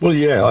 Well,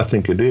 yeah, I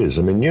think it is.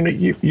 I mean,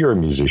 you're a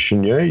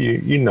musician,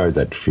 you know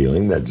that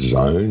feeling, that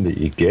zone that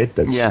you get,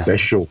 that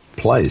special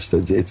place.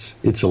 It's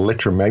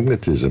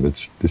electromagnetism.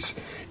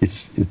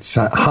 It's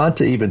hard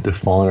to even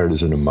define it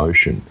as an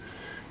emotion.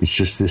 It's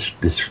just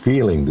this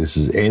feeling, this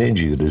is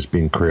energy that has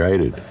been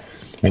created.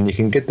 And you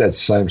can get that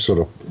same sort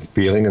of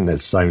feeling in that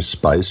same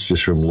space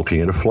just from looking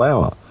at a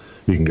flower.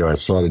 You can go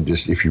outside and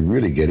just, if you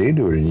really get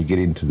into it and you get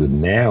into the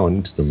now and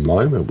into the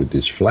moment with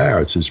this flower,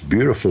 it's as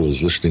beautiful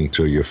as listening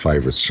to your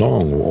favourite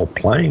song or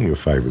playing your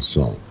favourite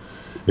song.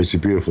 It's a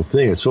beautiful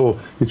thing. It's all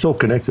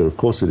connected. Of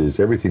course it is.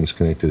 Everything's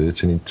connected.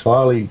 It's an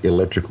entirely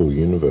electrical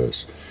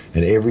universe.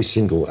 And every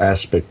single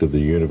aspect of the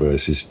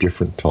universe is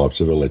different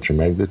types of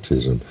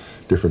electromagnetism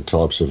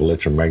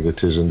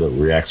that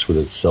reacts with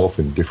itself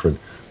in different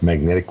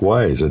magnetic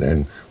ways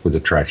and with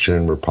attraction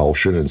and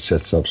repulsion, and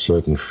sets up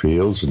certain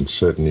fields and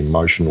certain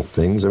emotional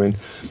things. I mean,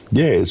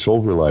 yeah, it's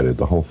all related.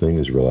 The whole thing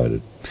is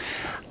related.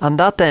 And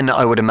that then,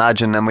 I would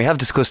imagine, and we have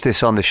discussed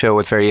this on the show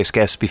with various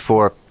guests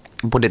before,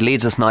 but it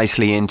leads us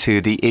nicely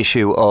into the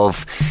issue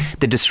of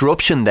the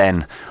disruption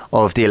then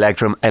of the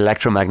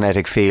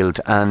electromagnetic field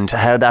and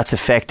how that's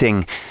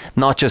affecting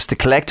not just the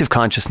collective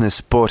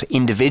consciousness but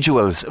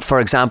individuals.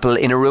 For example,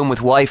 in a room with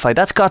Wi-Fi,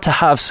 that's got to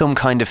have some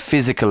kind of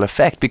physical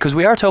effect, because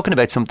we are talking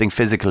about something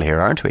physical here,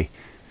 aren't we?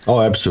 Oh,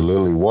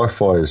 absolutely.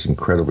 Wi-Fi is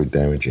incredibly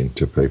damaging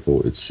to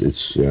people. It's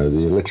the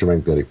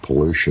electromagnetic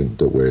pollution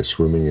that we're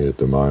swimming in at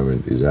the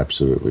moment is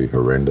absolutely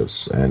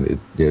horrendous. And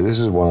this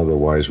is one of the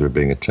ways we're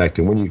being attacked.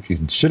 And when you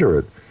consider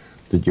it,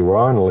 that you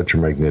are an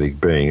electromagnetic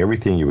being,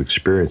 everything you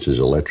experience is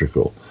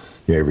electrical.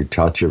 Every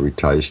touch, every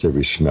taste,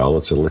 every smell,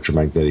 it's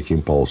electromagnetic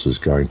impulses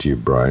going to your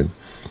brain.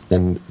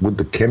 And with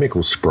the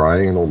chemical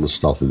spraying and all the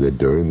stuff that they're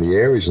doing, the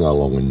air is no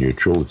longer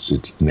neutral.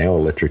 It's now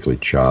electrically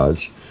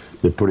charged.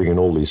 They're putting in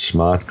all these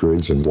smart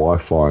grids and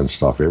Wi-Fi and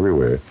stuff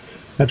everywhere.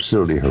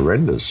 Absolutely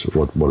horrendous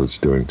what it's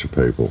doing to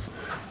people.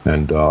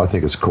 And I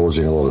think it's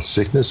causing a lot of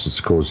sickness. It's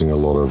causing a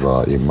lot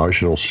of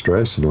emotional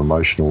stress and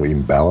emotional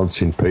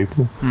imbalance in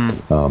people,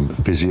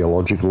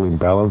 physiological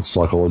imbalance,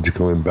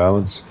 psychological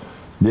imbalance.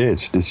 Yeah,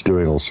 it's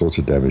doing all sorts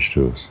of damage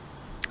to us.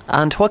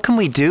 And what can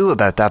we do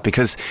about that?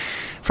 Because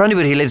for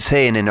anybody who lives,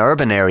 say, in an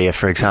urban area,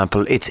 for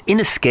example, it's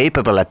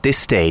inescapable at this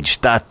stage,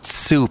 that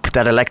soup,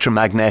 that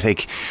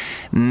electromagnetic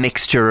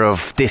mixture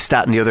of this,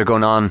 that and the other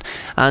going on.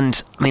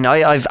 And I mean,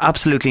 I've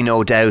absolutely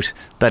no doubt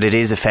that it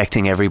is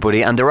affecting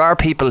everybody. And there are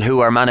people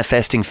who are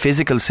manifesting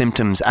physical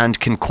symptoms and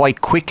can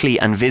quite quickly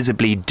and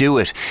visibly do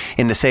it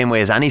in the same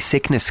way as any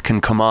sickness can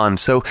come on.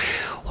 So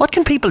what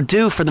can people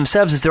do for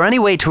themselves? Is there any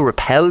way to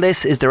repel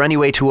this? Is there any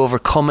way to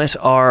overcome it?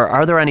 Or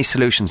are there any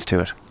solutions to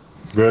it?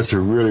 That's a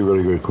really,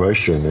 really good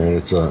question, and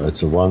it's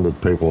a one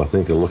that people I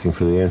think are looking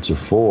for the answer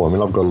for. I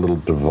mean, I've got a little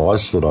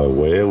device that I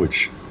wear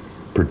which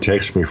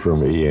protects me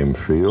from EM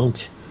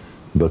fields,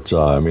 but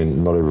I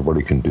mean, not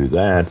everybody can do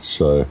that,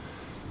 so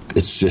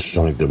it's just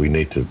something that we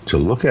need to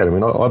look at. I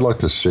mean, I'd like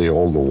to see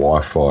all the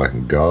Wi-Fi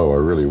go. I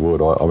really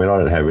would. I mean, I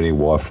don't have any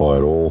Wi-Fi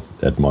at all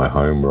at my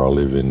home where I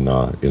live in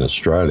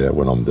Australia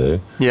when I'm there.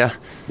 Yeah.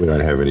 We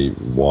don't have any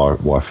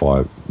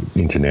Wi-Fi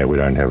internet. We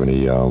don't have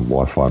any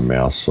Wi-Fi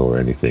mouse or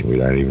anything. We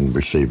don't even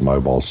receive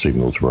mobile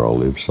signals where I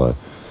live. So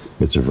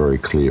it's a very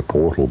clear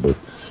portal. But,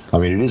 I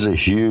mean, it is a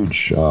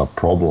huge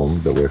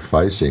problem that we're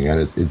facing, and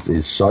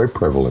it's so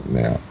prevalent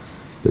now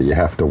that you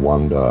have to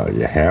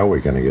wonder how we're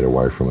going to get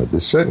away from it.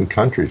 There's certain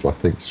countries, I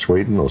think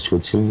Sweden or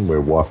Switzerland, where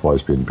Wi-Fi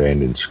has been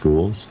banned in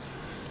schools.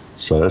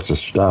 So that's a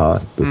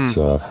start, but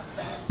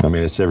I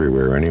mean, it's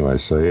everywhere anyway.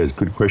 So yeah, it's a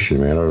good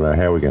question, man. I don't know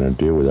how we're going to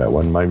deal with that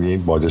one. Maybe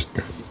by just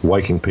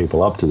waking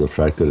people up to the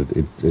fact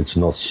that it's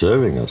not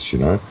serving us, you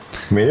know.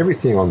 I mean,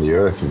 everything on the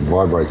Earth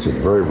vibrates at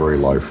very, very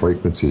low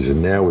frequencies,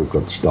 and now we've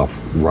got stuff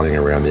running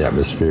around the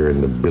atmosphere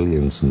in the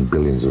billions and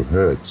billions of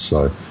hertz.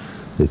 So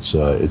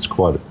it's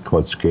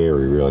quite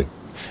scary, really.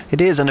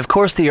 It is, and of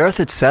course the Earth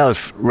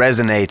itself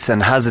resonates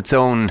and has its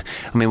own,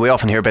 I mean, we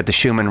often hear about the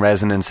Schumann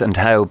resonance and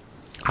how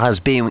as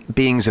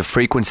beings of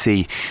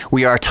frequency,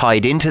 we are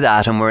tied into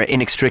that and we're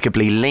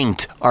inextricably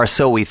linked, or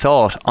so we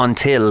thought,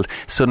 until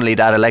suddenly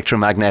that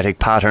electromagnetic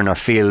pattern or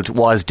field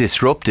was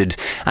disrupted,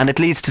 and it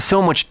leads to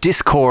so much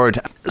discord.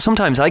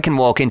 Sometimes I can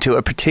walk into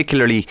a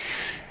particularly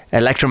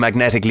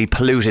electromagnetically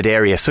polluted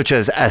area, such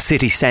as a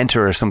city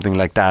centre or something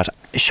like that.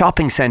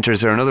 Shopping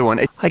centres are another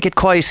one. I get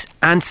quite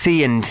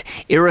antsy and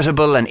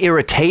irritable and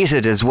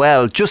irritated as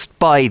well just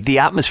by the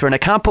atmosphere, and I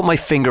can't put my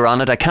finger on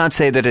it. I can't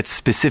say that it's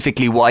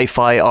specifically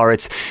Wi-Fi or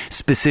it's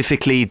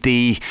specifically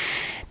the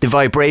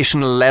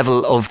vibrational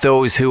level of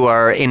those who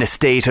are in a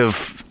state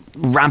of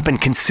rampant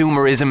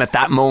consumerism at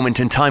that moment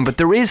in time, but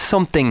there is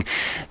something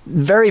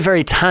very,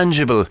 very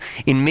tangible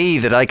in me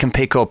that I can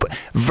pick up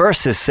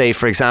versus, say,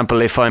 for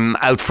example, if I'm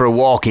out for a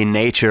walk in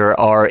nature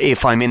or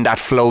if I'm in that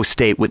flow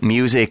state with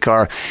music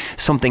or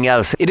something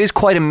else. It is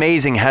quite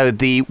amazing how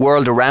the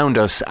world around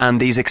us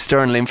and these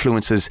external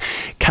influences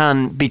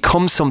can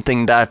become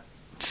something that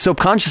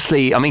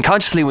subconsciously, I mean,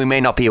 consciously we may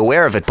not be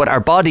aware of it, but our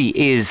body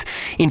is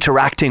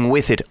interacting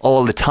with it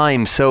all the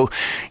time. So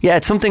yeah,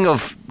 it's something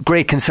of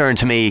great concern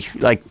to me.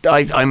 Like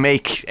I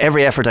make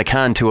every effort I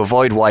can to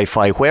avoid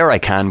Wi-Fi where I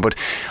can, but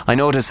I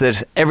notice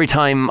that every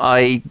time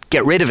I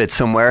get rid of it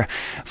somewhere,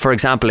 for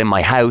example in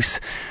my house,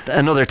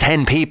 another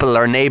 10 people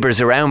or neighbours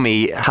around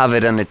me have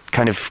it, and it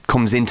kind of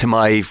comes into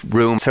my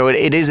room. So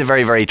it is a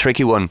very, very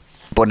tricky one.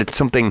 But it's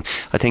something,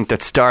 I think,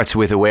 that starts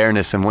with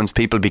awareness, and once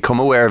people become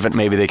aware of it,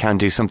 maybe they can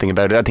do something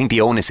about it. I think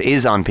the onus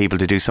is on people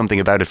to do something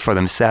about it for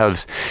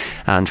themselves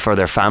and for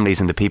their families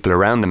and the people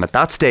around them at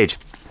that stage.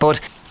 But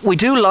we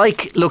do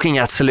like looking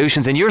at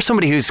solutions, and you're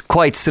somebody who's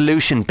quite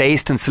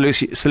solution-based and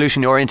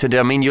solution-oriented.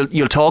 I mean,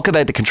 you'll talk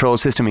about the control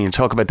system and you'll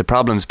talk about the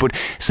problems, but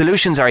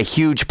solutions are a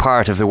huge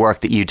part of the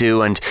work that you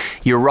do, and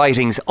your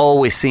writings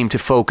always seem to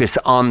focus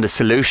on the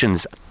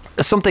solutions.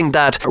 Something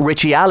that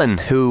Richie Allen,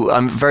 who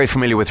I'm very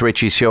familiar with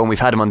Richie's show, and we've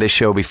had him on this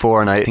show before,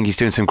 and I think he's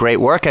doing some great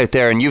work out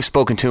there, and you've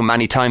spoken to him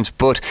many times,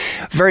 but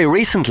very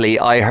recently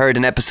I heard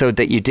an episode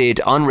that you did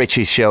on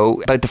Richie's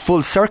show about the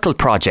Full Circle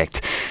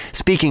Project.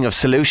 Speaking of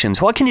solutions,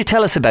 what can you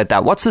tell us about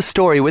that? What's the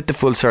story with the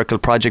Full Circle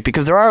Project?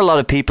 Because there are a lot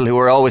of people who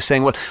are always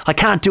saying, well, I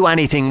can't do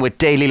anything with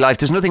daily life.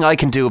 There's nothing I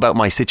can do about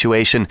my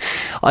situation.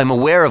 I'm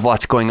aware of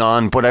what's going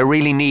on, but I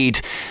really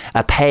need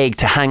a peg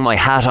to hang my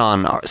hat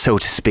on, so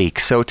to speak.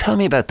 So tell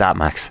me about that,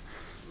 Max.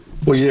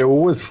 Well,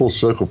 with Full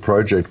Circle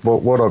Project,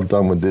 what I've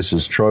done with this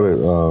is try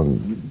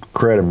to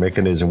create a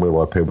mechanism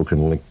whereby people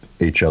can link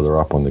each other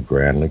up on the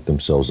ground, link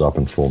themselves up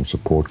and form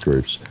support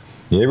groups.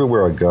 And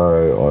everywhere I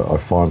go, I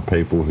find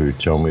people who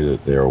tell me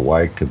that they're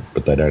awake,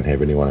 but they don't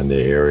have anyone in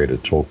their area to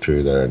talk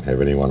to. They don't have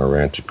anyone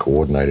around to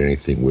coordinate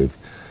anything with.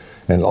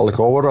 And look,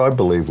 what I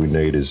believe we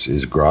need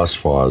is grass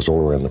fires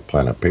all around the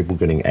planet, people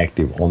getting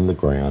active on the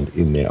ground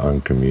in their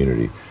own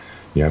community.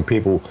 You know,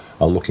 people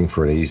are looking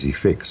for an easy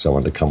fix,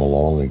 someone to come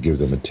along and give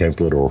them a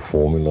template or a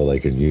formula they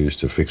can use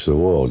to fix the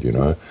world, you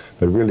know.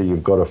 But really,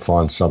 you've got to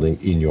find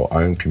something in your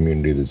own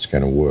community that's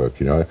going to work,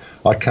 you know.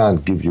 I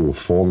can't give you a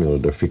formula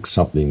to fix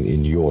something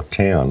in your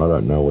town. I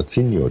don't know what's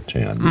in your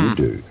town. You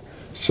do.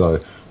 So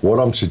what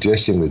I'm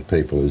suggesting with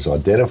people is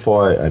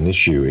identify an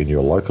issue in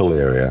your local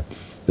area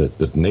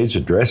that needs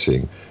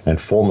addressing and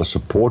form a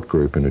support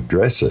group and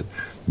address it.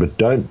 But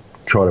don't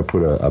try to put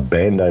a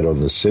Band-Aid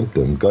on the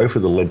symptom. Go for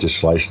the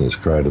legislation that's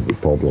created the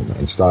problem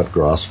and start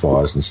grass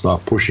fires and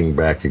start pushing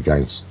back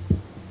against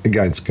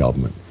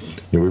government.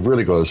 You know, we've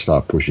really got to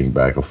start pushing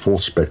back a full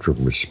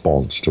spectrum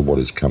response to what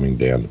is coming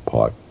down the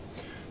pipe.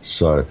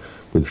 So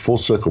with Full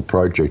Circle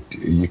Project,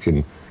 you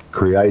can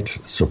create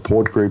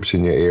support groups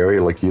in your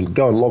area. Like, you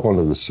go and log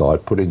onto the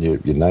site, put in your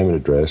name and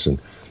address, and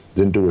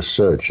then do a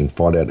search and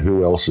find out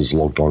who else is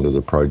logged onto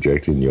the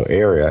project in your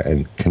area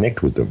and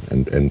connect with them.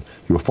 And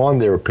you'll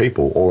find there are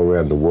people all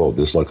around the world.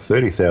 There's like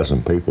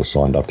 30,000 people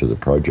signed up to the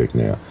project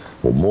now,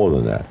 or more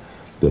than that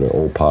are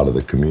all part of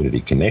the community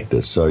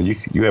connector. So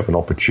you have an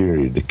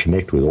opportunity to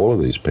connect with all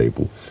of these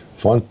people,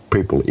 find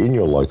people in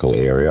your local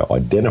area,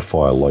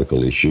 identify a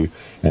local issue,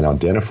 and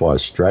identify a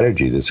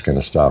strategy that's going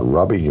to start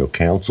rubbing your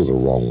council the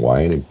wrong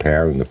way and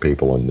empowering the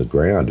people on the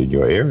ground in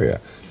your area.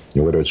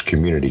 Whether it's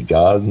community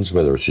gardens,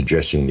 whether it's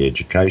addressing the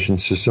education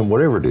system,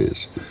 whatever it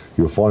is,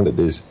 you'll find that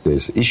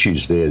there's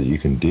issues there that you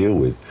can deal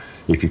with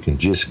if you can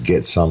just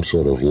get some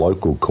sort of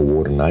local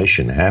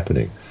coordination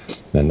happening.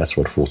 And that's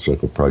what Full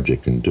Circle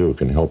Project can do. It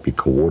can help you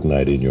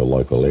coordinate in your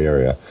local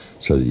area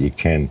so that you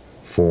can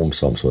form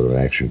some sort of an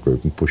action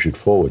group and push it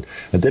forward.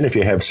 And then if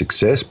you have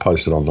success,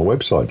 post it on the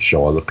website,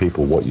 show other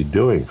people what you're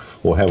doing,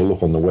 or have a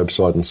look on the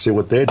website and see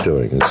what they're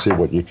doing and see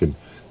what you can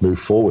move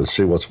forward,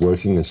 see what's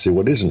working and see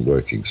what isn't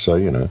working. So,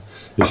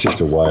 it's just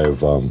a way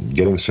of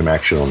getting some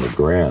action on the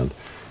ground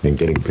and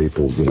getting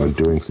people,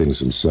 doing things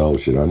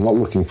themselves, not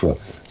looking for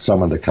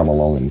someone to come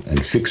along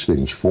and fix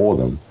things for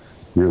them,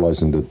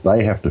 realizing that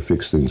they have to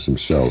fix things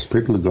themselves.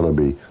 People have got to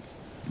be,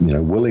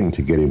 willing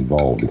to get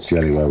involved. It's the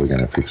only way we're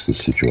going to fix this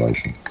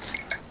situation.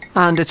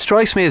 And it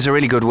strikes me as a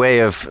really good way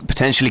of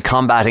potentially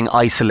combating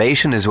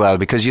isolation as well,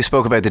 because you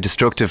spoke about the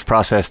destructive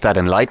process that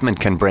enlightenment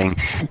can bring.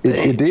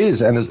 It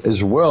is, and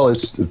as well,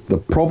 it's the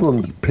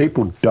problem.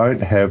 People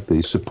don't have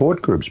these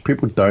support groups.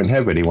 People don't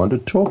have anyone to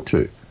talk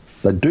to.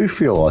 They do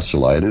feel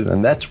isolated,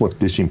 and that's what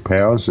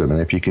disempowers them. And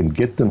if you can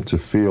get them to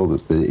feel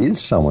that there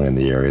is someone in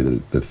the area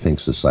that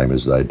thinks the same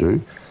as they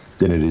do,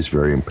 then it is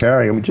very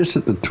empowering. I mean, just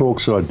at the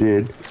talks I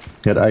did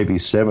at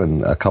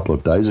AV7 a couple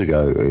of days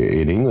ago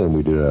in England,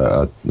 we did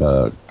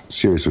a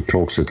series of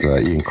talks at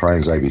Ian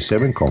Crane's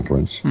AV7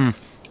 conference,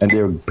 and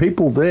there were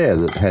people there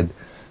that had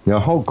a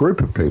whole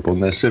group of people,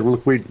 and they said, well,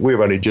 look, we've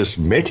only just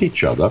met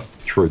each other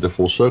through the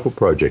Full Circle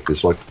Project.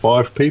 There's like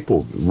 5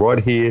 people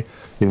right here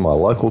in my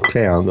local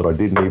town that I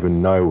didn't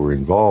even know were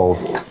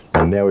involved,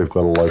 and now we've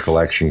got a local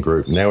action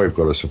group, now we've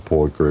got a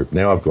support group,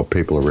 now I've got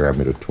people around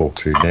me to talk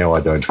to, now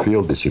I don't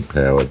feel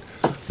disempowered,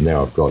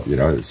 now I've got,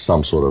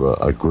 some sort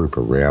of a group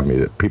around me,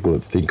 that people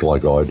that think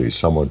like I do,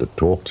 someone to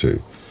talk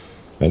to.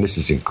 And this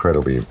is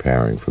incredibly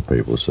empowering for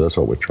people, so that's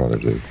what we're trying to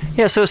do.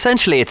 Yeah, so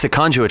essentially it's a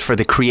conduit for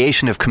the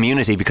creation of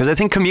community, because I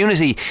think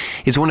community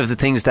is one of the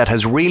things that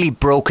has really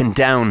broken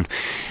down.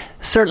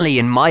 Certainly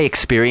in my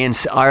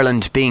experience,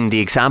 Ireland being the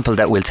example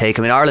that we'll take.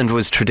 I mean, Ireland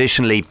was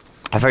traditionally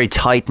a very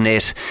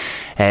tight-knit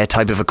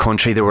type of a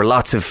country. There were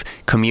lots of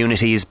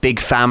communities, big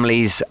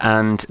families,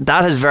 and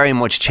that has very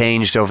much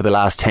changed over the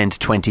last 10 to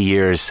 20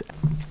 years.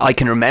 I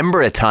can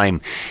remember a time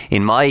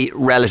in my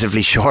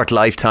relatively short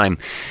lifetime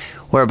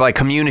whereby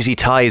community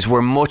ties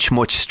were much,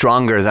 much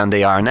stronger than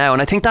they are now.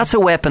 And I think that's a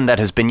weapon that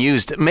has been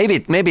used. Maybe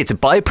it's a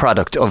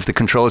byproduct of the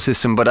control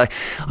system, but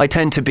I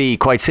tend to be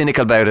quite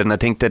cynical about it, and I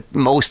think that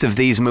most of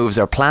these moves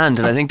are planned.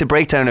 And I think the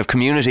breakdown of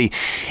community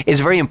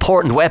is a very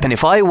important weapon.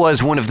 If I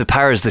was one of the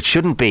powers that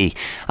shouldn't be,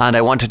 and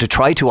I wanted to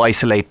try to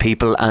isolate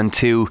people and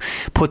to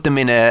put them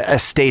in a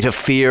state of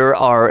fear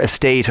or a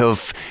state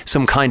of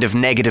some kind of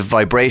negative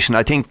vibration,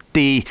 I think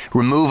the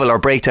removal or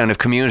breakdown of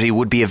community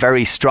would be a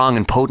very strong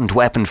and potent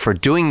weapon for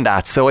doing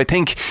that. So I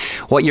think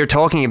what you're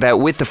talking about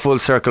with the Full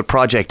Circle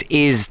Project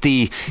is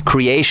the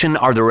creation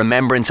or the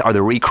remembrance or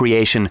the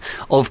recreation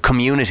of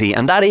community.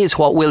 And that is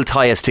what will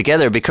tie us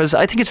together, because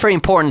I think it's very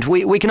important.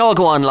 We can all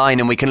go online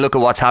and we can look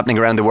at what's happening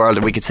around the world,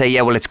 and we could say,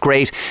 yeah, well, it's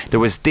great. There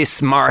was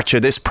this march or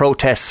this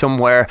protest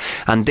somewhere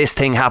and this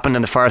thing happened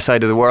on the far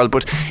side of the world.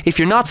 But if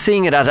you're not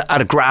seeing it at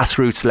a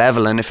grassroots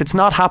level, and if it's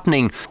not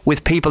happening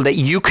with people that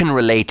you can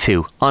relate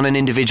to on an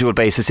individual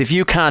basis, if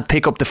you can't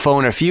pick up the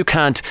phone or if you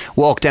can't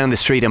walk down the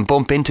street and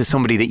bump into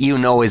somebody that you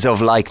know is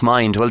of like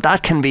mind, well,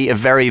 that can be a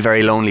very,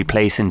 very lonely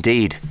place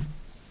indeed.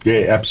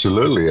 Yeah,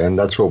 absolutely, and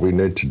that's what we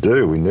need to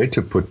do. We need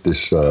to put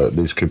this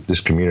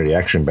community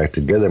action back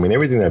together. I mean,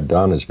 everything they've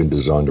done has been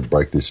designed to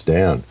break this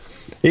down.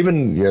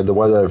 Even the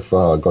way they've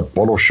got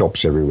bottle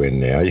shops everywhere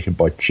now, you can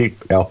buy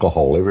cheap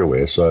alcohol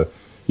everywhere, so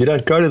you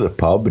don't go to the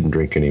pub and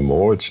drink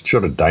anymore. It's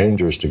sort of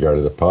dangerous to go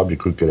to the pub. You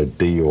could get a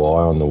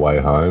DUI on the way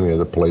home.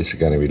 The police are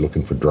going to be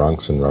looking for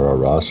drunks and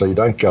rah-rah-rah, so you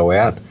don't go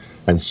out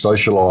and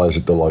socialise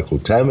at the local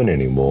tavern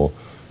anymore.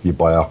 You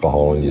buy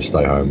alcohol and you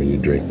stay home and you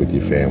drink with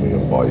your family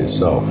and by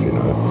yourself,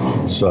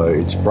 So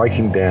it's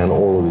breaking down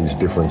all of these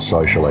different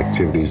social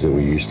activities that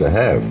we used to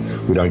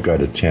have. We don't go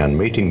to town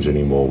meetings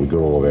anymore. We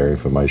get all of our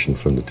information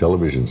from the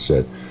television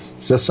set.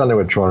 So that's something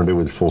we're trying to do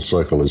with Full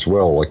Circle as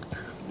well. Like,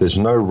 there's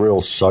no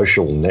real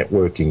social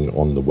networking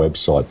on the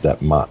website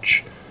that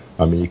much.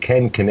 I mean, you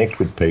can connect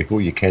with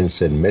people, you can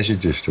send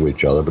messages to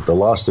each other, but the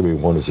last thing we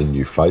want is a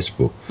new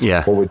Facebook.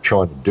 Yeah. What we're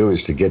trying to do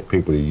is to get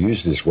people to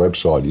use this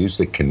website, use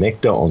the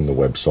connector on the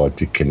website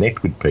to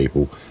connect with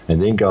people,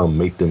 and then go and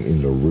meet them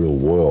in the real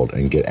world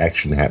and get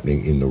action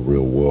happening in the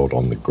real world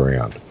on the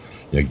ground.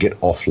 Get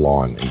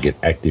offline and get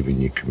active in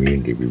your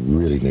community. We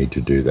really need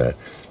to do that.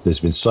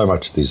 There's been so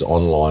much of these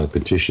online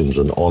petitions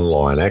and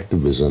online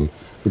activism,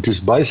 which is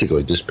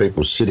basically just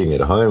people sitting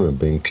at home and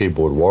being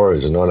keyboard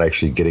warriors and not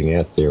actually getting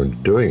out there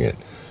and doing it,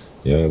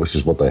 which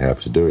is what they have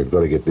to do. We've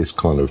got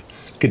to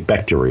get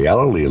back to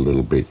reality a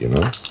little bit,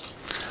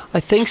 I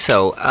think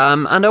so.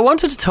 And I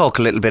wanted to talk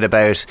a little bit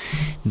about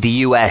the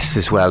US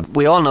as well.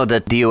 We all know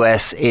that the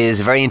US is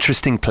a very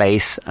interesting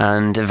place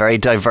and a very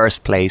diverse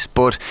place,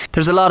 but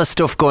there's a lot of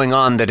stuff going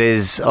on that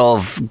is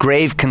of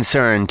grave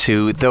concern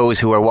to those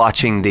who are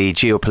watching the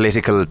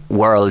geopolitical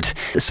world,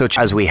 such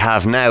as we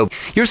have now.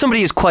 You're somebody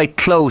who's quite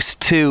close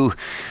to,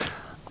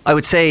 I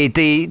would say,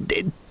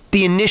 the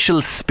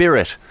initial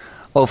spirit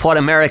of what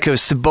America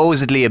is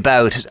supposedly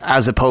about,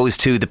 as opposed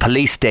to the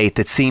police state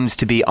that seems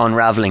to be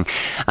unravelling.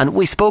 And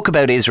we spoke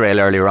about Israel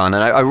earlier on,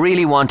 and I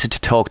really wanted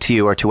to talk to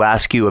you or to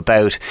ask you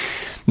about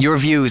your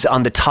views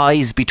on the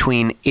ties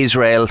between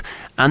Israel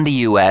and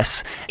the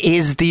US.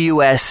 Is the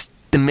US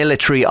the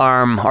military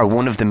arm, or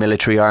one of the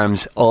military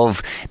arms,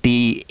 of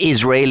the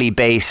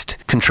Israeli-based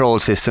control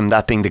system,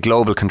 that being the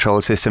global control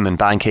system in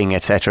banking,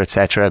 etc.,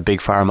 big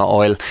pharma,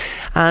 oil?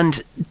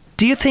 And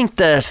do you think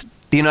that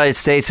the United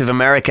States of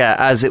America,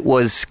 as it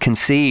was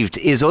conceived,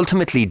 is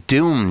ultimately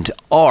doomed,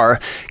 or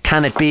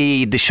can it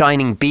be the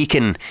shining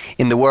beacon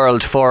in the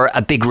world for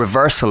a big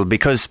reversal?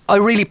 Because I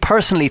really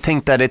personally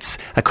think that it's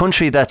a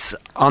country that's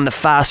on the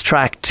fast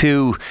track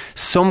to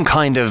some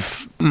kind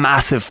of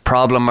massive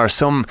problem, or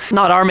some,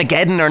 not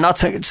Armageddon, or not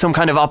some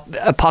kind of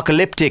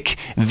apocalyptic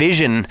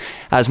vision,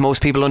 as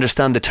most people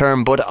understand the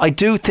term, but I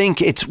do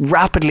think it's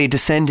rapidly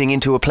descending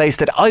into a place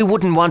that I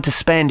wouldn't want to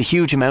spend a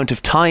huge amount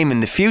of time in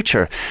the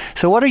future.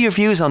 So what are your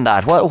views on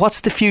that?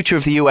 What's the future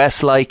of the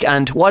US like,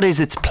 and what is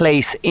its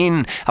place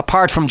in,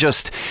 apart from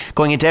just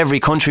going into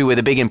every country with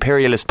a big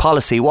imperialist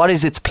policy, what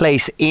is its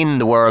place in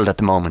the world at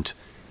the moment?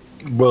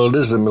 Well, it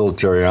is the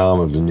military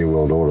arm of the New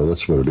World Order.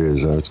 That's what it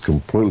is. And it's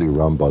completely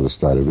run by the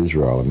State of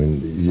Israel. I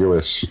mean,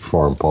 US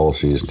foreign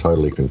policy is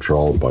totally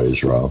controlled by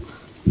Israel.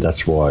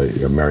 That's why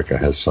America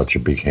has such a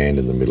big hand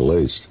in the Middle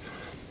East.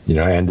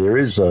 And there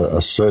is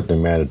a certain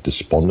amount of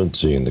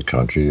despondency in the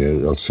country,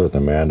 a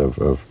certain amount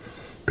of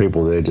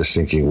people there just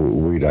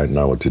thinking, we don't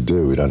know what to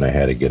do. We don't know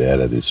how to get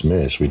out of this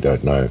mess. We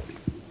don't know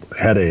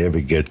how to ever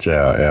get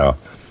our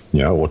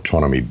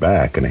autonomy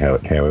back, and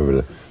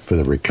however for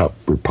the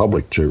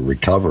republic to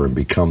recover and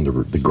become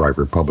the great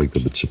republic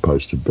that it's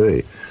supposed to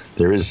be.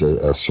 There is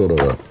a sort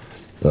of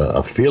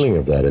a feeling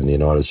of that in the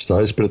United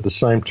States, but at the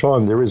same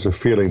time, there is a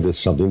feeling that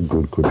something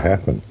good could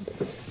happen.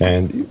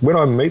 And when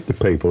I meet the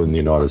people in the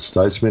United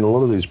States, I mean, a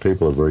lot of these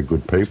people are very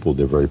good people.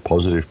 They're very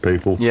positive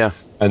people. Yeah.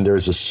 And there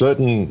is a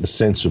certain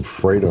sense of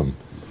freedom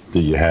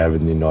that you have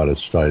in the United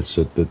States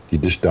that you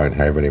just don't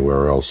have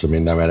anywhere else. I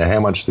mean, no matter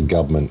how much the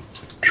government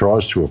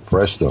tries to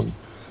oppress them,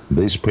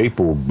 these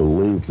people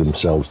believe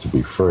themselves to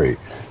be free,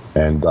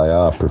 and they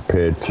are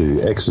prepared to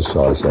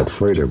exercise that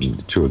freedom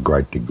to a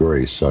great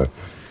degree. So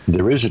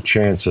there is a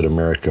chance that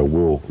America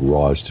will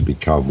rise to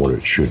become what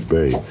it should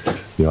be.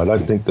 I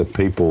don't think that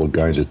people are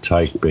going to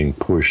take being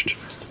pushed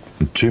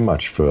too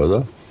much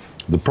further.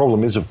 The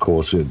problem is, of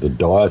course, the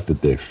diet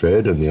that they're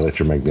fed and the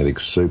electromagnetic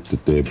soup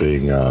that they're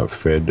being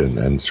fed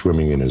and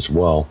swimming in as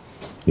well.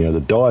 The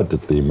diet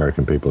that the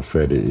American people are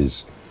fed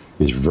is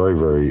very,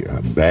 very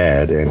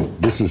bad,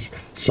 and this is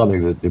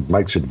something that it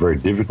makes it very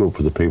difficult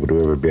for the people to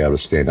ever be able to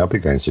stand up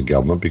against the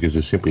government, because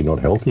they're simply not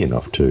healthy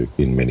enough to,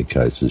 in many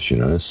cases,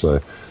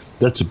 So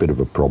that's a bit of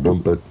a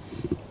problem. But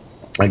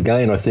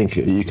again, I think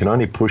you can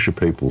only push a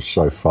people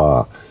so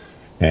far,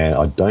 and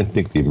I don't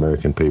think the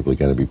American people are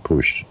going to be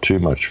pushed too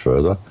much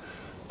further.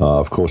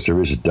 Of course,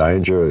 there is a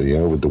danger,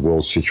 with the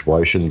world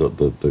situation,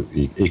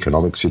 the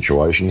economic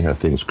situation, how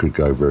things could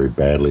go very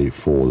badly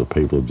for the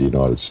people of the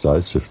United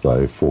States if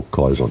they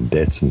foreclose on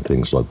debts and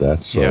things like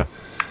that. So, yeah.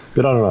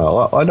 But I don't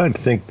know. I don't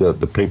think that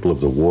the people of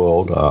the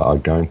world are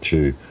going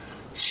to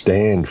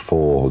stand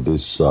for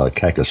this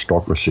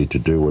cacostocracy to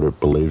do what it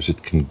believes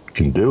it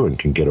can do and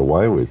can get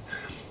away with.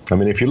 I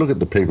mean, if you look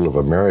at the people of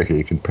America,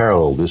 you can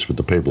parallel this with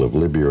the people of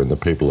Libya and the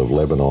people of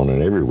Lebanon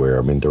and everywhere.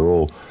 I mean, they're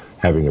all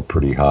having a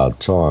pretty hard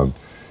time.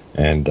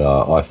 And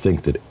I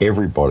think that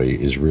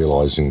everybody is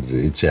realising that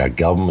it's our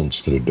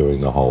governments that are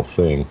doing the whole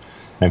thing.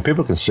 And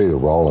people can see the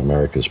role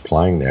America's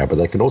playing now, but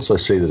they can also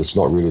see that it's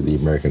not really the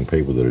American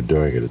people that are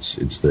doing it.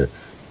 It's the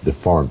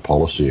foreign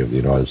policy of the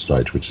United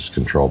States, which is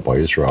controlled by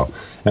Israel.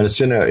 And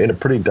it's in a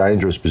pretty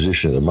dangerous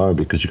position at the moment,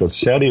 because you've got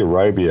Saudi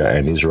Arabia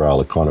and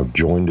Israel are kind of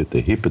joined at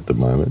the hip at the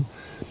moment.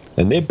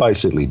 And they're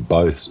basically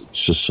both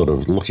just sort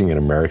of looking at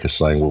America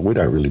saying, well, we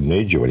don't really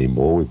need you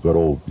anymore. We've got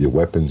all your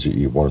weapons that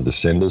you wanted to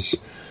send us.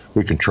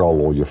 We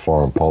control all your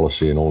foreign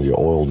policy and all your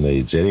oil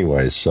needs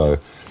anyway. So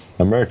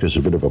America's a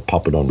bit of a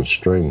puppet on a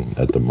string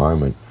at the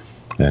moment.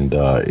 And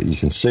you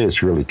can see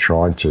it's really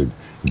trying to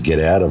get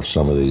out of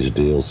some of these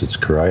deals it's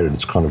created.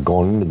 It's kind of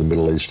gone into the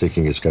Middle East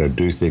thinking it's going to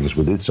do things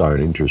with its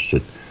own interests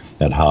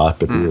at heart,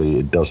 but really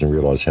it doesn't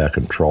realise how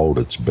controlled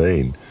it's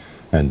been,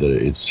 and that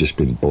it's just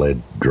been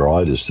bled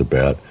dry just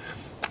about.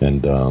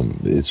 and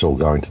it's all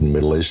going to the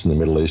Middle East, and the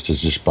Middle East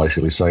is just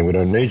basically saying we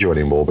don't need you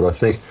anymore. But I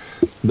think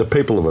the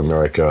people of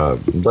America,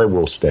 they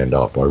will stand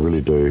up. I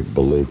really do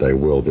believe they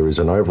will. There is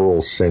an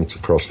overall sense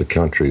across the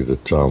country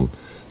that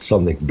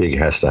something big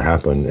has to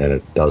happen, and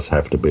it does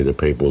have to be the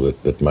people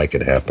that make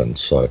it happen.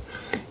 So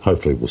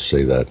hopefully we'll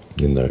see that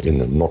in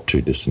the not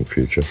too distant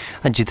future.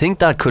 And do you think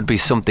that could be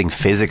something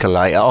physical?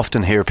 I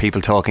often hear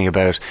people talking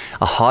about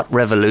a hot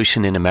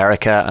revolution in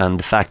America and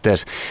the fact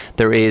that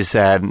there is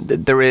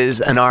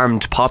an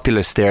armed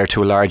populace there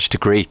to a large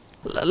degree.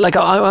 Like,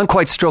 I'm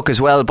quite struck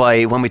as well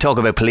by, when we talk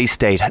about police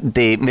state,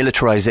 the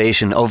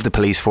militarisation of the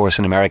police force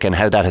in America and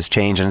how that has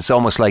changed. And it's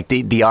almost like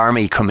the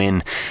army come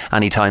in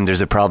anytime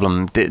there's a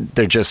problem.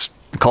 They're just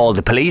called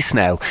the police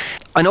now.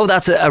 I know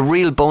that's a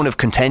real bone of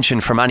contention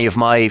for many of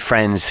my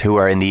friends who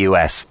are in the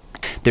US.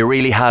 They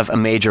really have a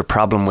major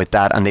problem with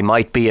that, and they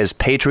might be as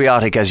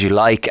patriotic as you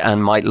like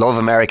and might love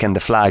America and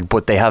the flag,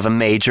 but they have a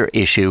major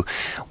issue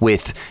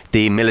with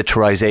the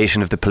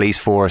militarisation of the police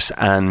force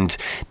and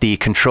the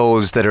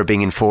controls that are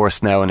being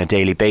enforced now on a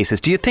daily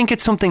basis. Do you think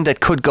it's something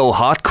that could go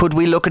hot? Could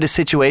we look at a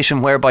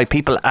situation whereby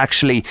people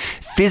actually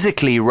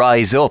physically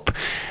rise up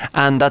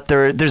and that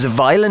there's a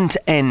violent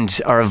end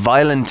or a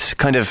violent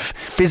kind of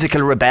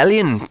physical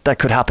rebellion that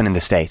could happen in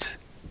the States?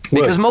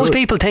 Because most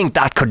people think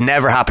that could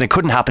never happen. It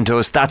couldn't happen to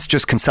us. That's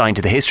just consigned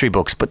to the history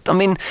books. But, I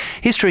mean,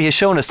 history has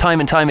shown us time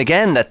and time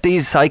again that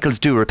these cycles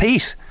do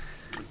repeat.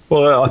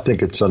 Well, I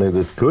think it's something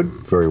that could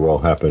very well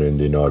happen in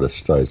the United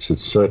States.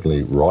 It's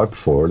certainly ripe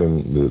for it,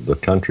 and the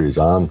country is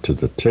armed to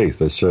the teeth.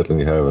 They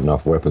certainly have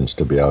enough weapons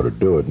to be able to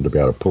do it and to be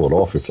able to pull it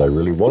off if they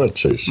really wanted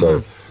to.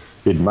 So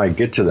it may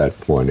get to that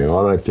point. And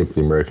I don't think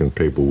the American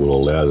people will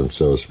allow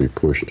themselves to be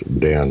pushed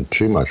down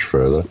too much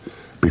further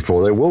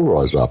before they will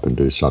rise up and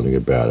do something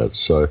about it.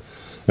 So,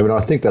 I mean, I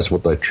think that's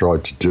what they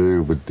tried to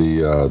do with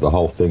the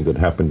whole thing that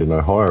happened in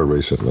Ohio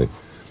recently.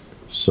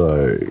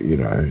 So, you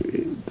know,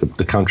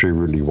 the country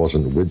really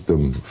wasn't with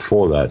them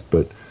for that.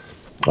 But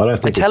I don't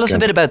think. Tell us a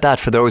bit about that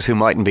for those who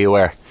mightn't be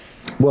aware.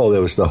 Well,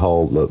 there was the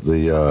whole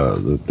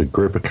the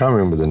group. I can't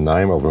remember the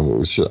name of them. It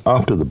was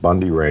after the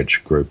Bundy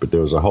Ranch group, but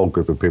there was a whole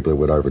group of people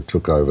who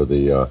took over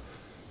the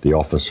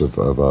office of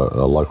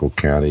a local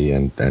county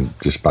and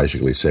just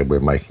basically said, we're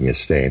making a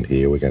stand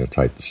here, we're going to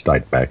take the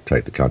state back,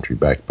 take the country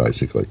back,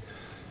 basically.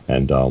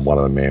 And one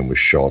of the men was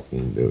shot,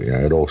 and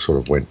it all sort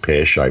of went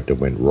pear-shaped and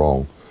went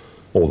wrong.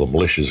 All the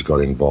militias got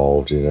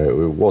involved. It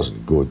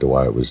wasn't good the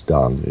way it was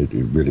done. It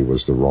really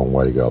was the wrong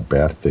way to go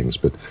about things.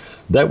 But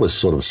that was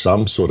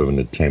some sort of an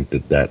attempt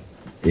at that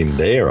in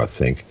there, I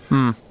think.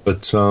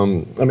 But, I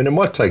mean, it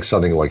might take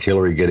something like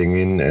Hillary getting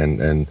in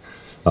and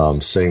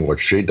seeing what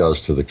she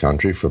does to the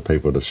country for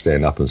people to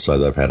stand up and say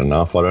they've had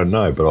enough. I don't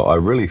know, but I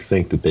really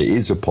think that there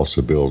is a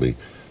possibility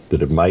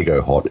that it may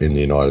go hot in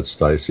the United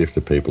States if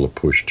the people are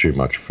pushed too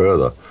much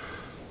further.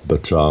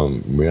 But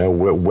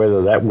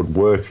whether that would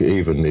work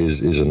even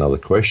is another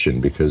question,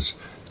 because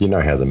you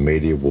know how the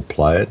media will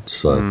play it.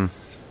 So,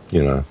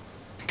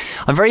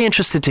 I'm very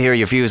interested to hear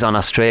your views on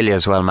Australia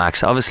as well,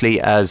 Max. Obviously,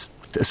 as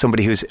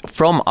somebody who's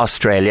from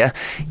Australia,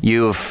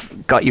 you've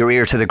got your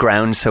ear to the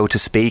ground, so to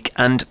speak,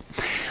 and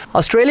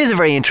Australia is a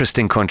very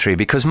interesting country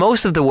because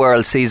most of the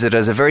world sees it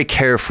as a very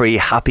carefree,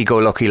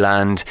 happy-go-lucky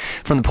land.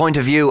 From the point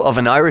of view of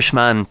an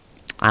Irishman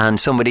and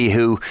somebody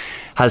who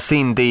has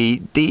seen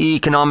the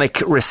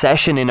economic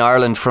recession in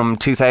Ireland from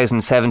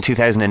 2007,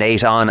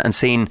 2008 on, and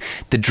seen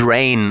the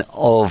drain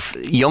of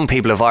young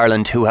people of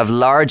Ireland who have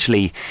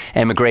largely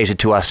emigrated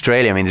to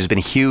Australia. I mean, there's been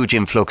a huge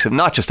influx of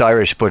not just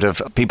Irish, but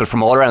of people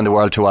from all around the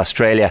world to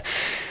Australia.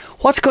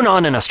 What's going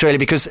on in Australia?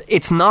 Because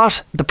it's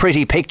not the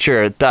pretty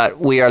picture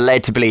that we are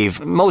led to believe.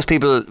 Most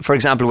people, for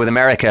example, with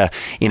America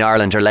in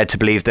Ireland, are led to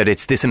believe that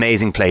it's this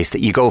amazing place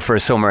that you go for a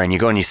summer and you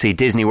go and you see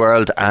Disney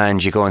World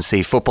and you go and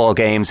see football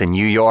games in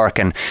New York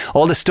and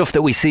all the stuff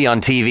that we see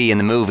on TV in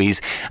the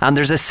movies. And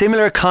there's a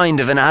similar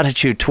kind of an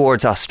attitude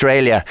towards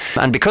Australia.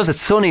 And because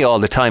it's sunny all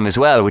the time as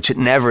well, which it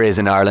never is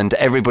in Ireland,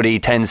 everybody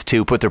tends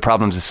to put their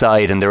problems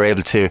aside and they're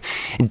able to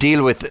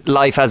deal with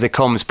life as it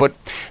comes. But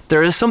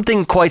there is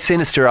something quite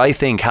sinister, I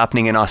think, happening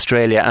in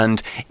Australia,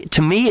 and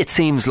to me it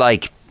seems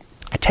like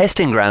a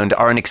testing ground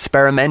or an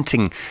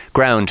experimenting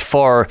ground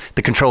for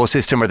the control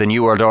system or the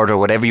New World Order,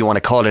 whatever you want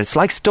to call it. It's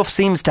like stuff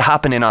seems to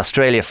happen in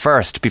Australia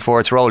first before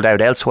it's rolled out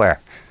elsewhere.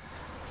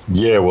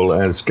 Yeah, well,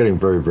 and it's getting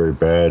very, very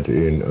bad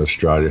in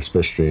Australia,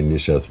 especially in New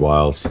South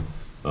Wales,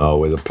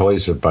 where the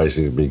police have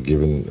basically been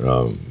given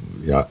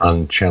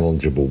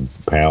unchallengeable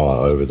power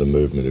over the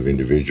movement of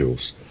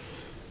individuals.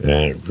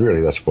 And really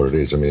that's what it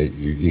is. I mean,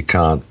 you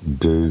can't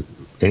do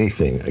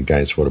anything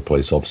against what a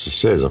police officer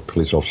says. A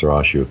police officer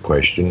asks you a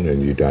question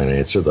and you don't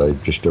answer, they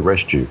just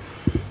arrest you.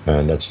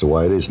 And that's the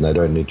way it is. And they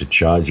don't need to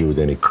charge you with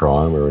any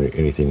crime or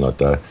anything like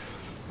that.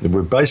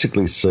 We're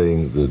basically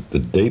seeing the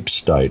deep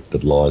state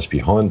that lies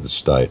behind the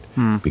state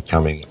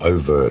becoming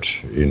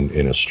overt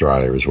in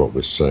Australia is what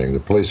we're seeing.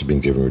 The police have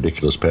been given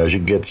ridiculous powers. You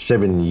can get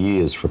 7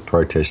 years for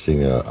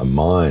protesting a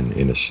mine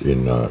in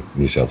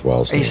New South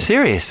Wales. Are you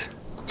serious?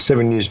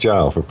 7 years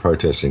jail for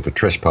protesting, for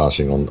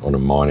trespassing on a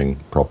mining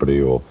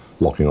property or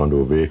locking onto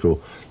a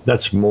vehicle.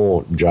 That's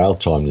more jail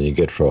time than you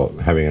get for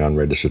having an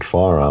unregistered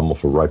firearm or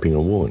for raping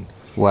a woman.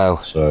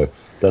 Wow. So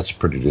that's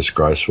pretty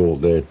disgraceful.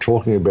 They're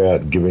talking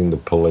about giving the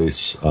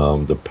police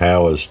the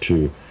powers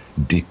to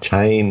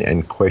detain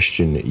and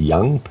question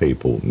young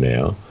people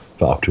now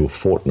for up to a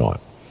fortnight.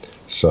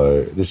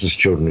 So this is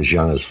children as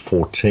young as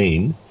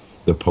 14.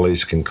 The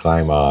police can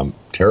claim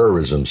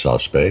terrorism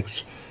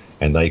suspects,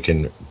 and they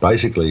can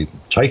basically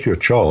take your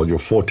child, your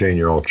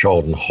 14-year-old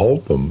child, and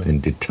hold them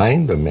and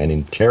detain them and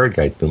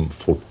interrogate them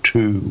for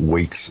 2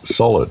 weeks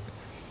solid.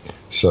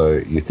 So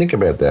you think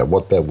about that,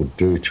 what that would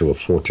do to a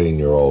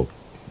 14-year-old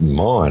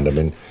mind. I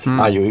mean,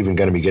 are you even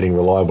going to be getting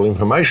reliable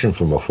information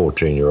from a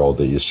 14-year-old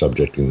that you're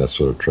subjecting that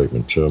sort of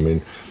treatment to? I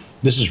mean,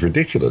 this is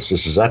ridiculous.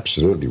 This is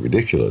absolutely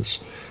ridiculous.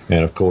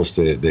 And, of course,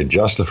 they're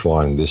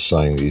justifying this,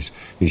 saying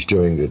he's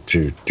doing it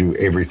to do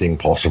everything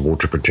possible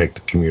to protect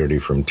the community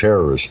from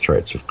terrorist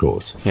threats, of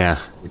course. Yeah.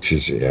 Which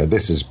is,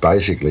 this is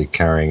basically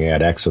carrying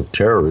out acts of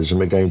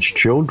terrorism against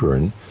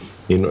children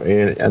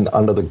and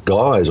under the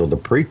guise or the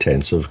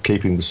pretense of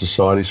keeping the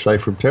society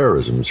safe from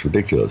terrorism. It's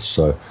ridiculous.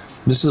 So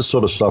this is the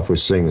sort of stuff we're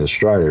seeing in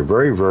Australia,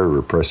 very, very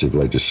repressive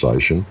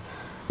legislation.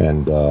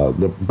 And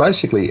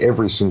basically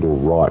every single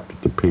right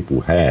that the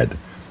people had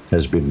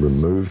has been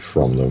removed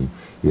from them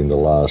in the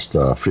last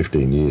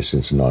 15 years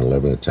since the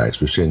 9/11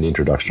 attacks. We've seen the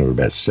introduction of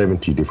about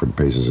 70 different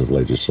pieces of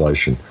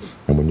legislation,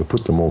 and when you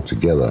put them all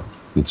together,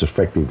 it's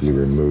effectively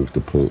removed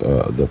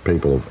the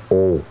people of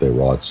all their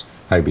rights: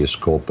 habeas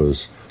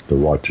corpus, the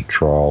right to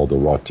trial, the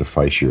right to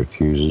face your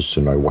accusers,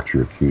 to know what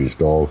you're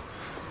accused of.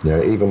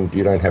 Even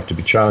you don't have to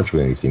be charged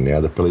with anything now.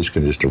 The police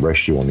can just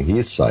arrest you on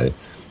hearsay,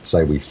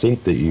 say we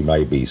think that you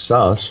may be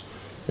sus,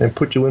 and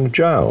put you in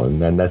jail, and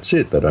then that's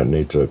it. They don't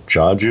need to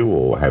charge you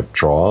or have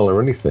trial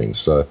or anything.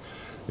 So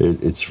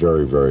it's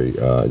very, very,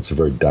 it's a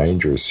very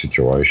dangerous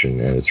situation,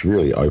 and it's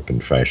really open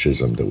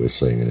fascism that we're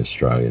seeing in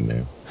Australia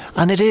now.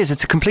 And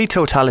it's a complete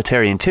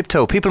totalitarian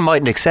tiptoe. People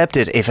mightn't accept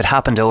it if it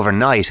happened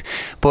overnight,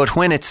 but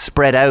when it's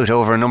spread out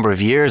over a number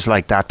of years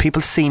like that,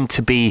 people seem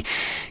to be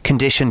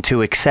conditioned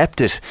to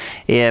accept it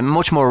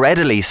much more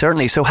readily,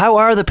 certainly. So how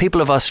are the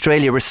people of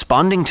Australia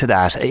responding to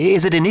that?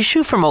 Is it an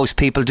issue for most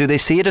people? Do they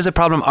see it as a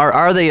problem, or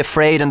are they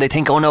afraid and they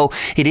think, oh no,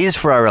 it is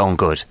for our own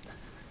good?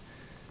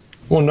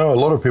 Well, no, a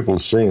lot of people are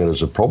seeing it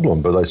as a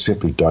problem, but they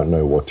simply don't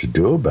know what to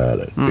do about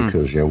it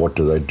because, what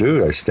do?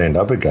 They stand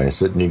up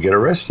against it and you get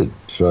arrested.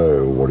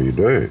 So what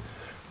do?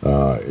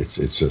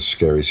 It's a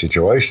scary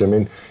situation. I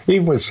mean,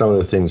 even with some of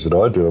the things that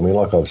I do, I mean,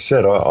 like I've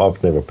said,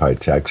 I've never paid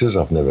taxes,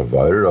 I've never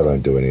voted, I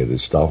don't do any of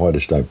this stuff, I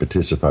just don't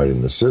participate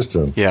in the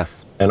system. Yeah.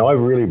 And I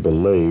really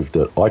believe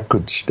that I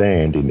could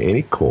stand in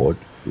any court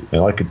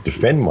and I could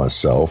defend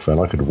myself and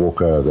I could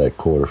walk out of that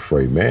court a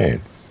free man.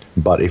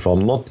 But if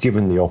I'm not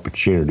given the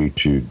opportunity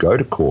to go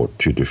to court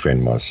to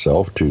defend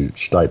myself, to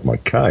state my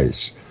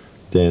case,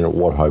 then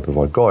what hope have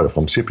I got? If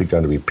I'm simply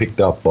going to be picked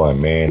up by a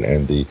man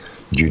and the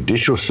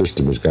judicial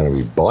system is going to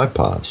be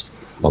bypassed,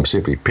 I'm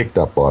simply picked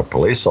up by a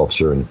police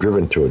officer and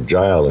driven to a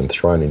jail and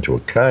thrown into a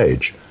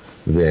cage,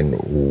 then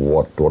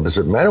what does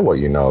it matter what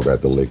you know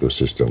about the legal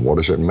system? What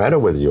does it matter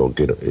whether you're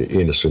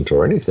innocent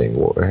or anything?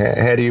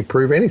 How do you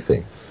prove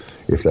anything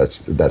if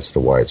that's the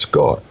way it's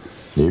got?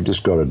 You've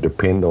just got to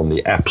depend on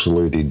the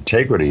absolute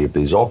integrity of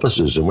these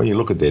officers. And when you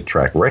look at their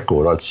track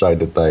record, I'd say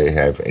that they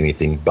have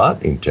anything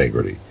but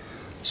integrity.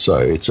 So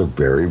it's a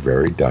very,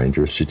 very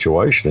dangerous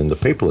situation. And the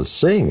people are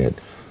seeing it,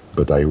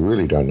 but they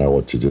really don't know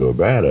what to do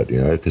about it,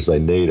 because they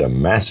need a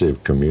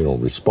massive communal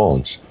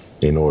response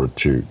in order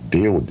to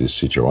deal with this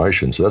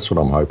situation. So that's what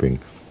I'm hoping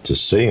to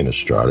see in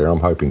Australia.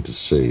 I'm hoping to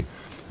see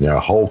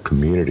whole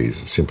communities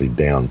simply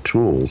down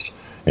tools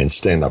and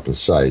stand up and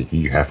say,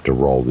 you have to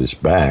roll this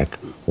back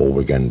or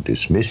we're going to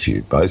dismiss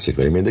you,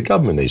 basically. I mean, the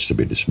government needs to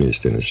be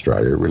dismissed in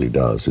Australia. It really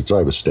does. It's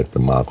overstepped the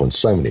mark on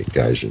so many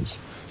occasions.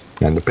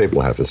 And the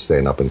people have to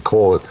stand up and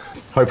call it.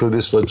 Hopefully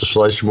this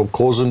legislation will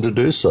cause them to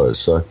do so.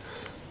 So,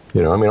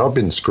 I've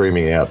been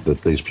screaming out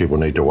that these people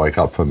need to wake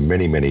up for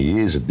many, many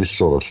years, that this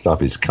sort of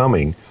stuff is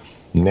coming.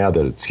 Now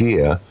that it's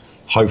here,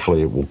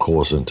 hopefully it will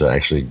cause them to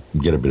actually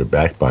get a bit of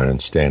backbone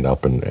and stand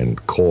up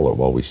and call it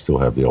while we still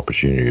have the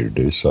opportunity to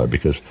do so.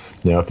 Because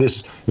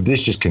if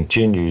this just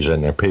continues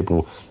and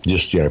people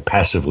just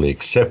passively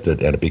accept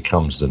it and it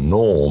becomes the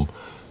norm,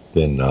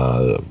 then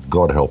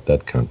God help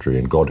that country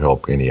and God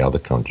help any other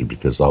country,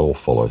 because they'll all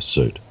follow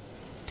suit.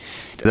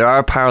 There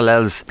are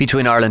parallels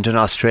between Ireland and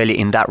Australia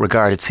in that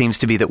regard. It seems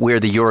to be that we're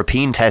the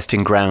European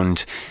testing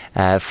ground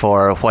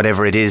for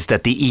whatever it is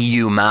that the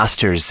EU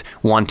masters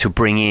want to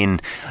bring in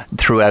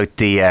throughout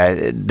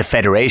the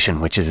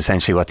Federation, which is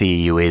essentially what the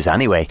EU is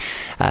anyway.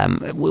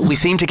 We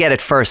seem to get it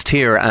first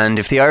here, and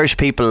if the Irish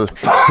people,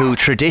 who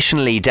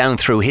traditionally down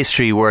through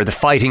history were the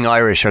fighting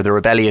Irish or the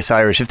rebellious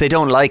Irish, if they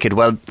don't like it,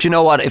 well, do you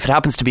know what? If it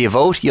happens to be a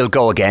vote, you'll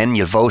go again,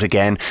 you'll vote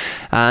again,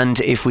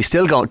 and if we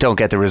still don't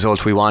get the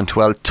result we want,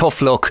 well,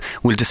 tough luck.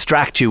 We'll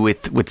distract you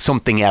with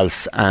something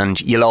else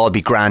and you'll all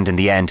be grand in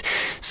the end.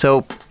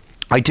 So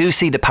I do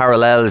see the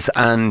parallels,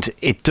 and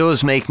it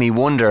does make me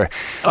wonder.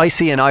 I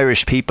see an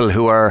Irish people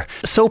who are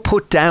so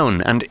put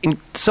down, and in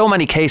so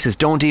many cases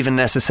don't even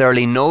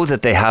necessarily know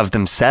that they have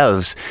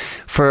themselves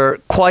for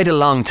quite a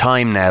long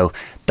time now,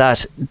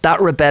 that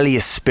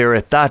rebellious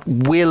spirit, that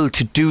will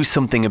to do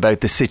something about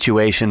the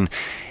situation,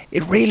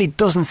 it really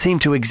doesn't seem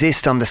to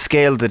exist on the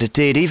scale that it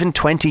did even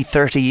 20,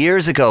 30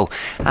 years ago.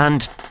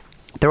 And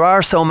there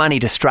are so many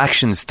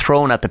distractions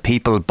thrown at the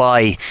people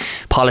by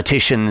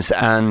politicians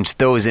and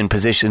those in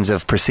positions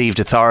of perceived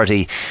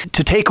authority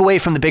to take away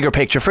from the bigger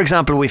picture. For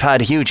example, we've had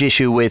a huge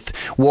issue with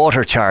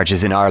water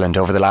charges in Ireland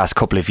over the last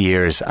couple of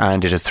years,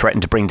 and it has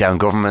threatened to bring down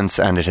governments,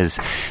 and it has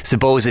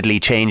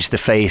supposedly changed the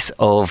face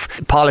of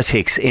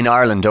politics in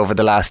Ireland over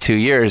the last 2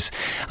 years.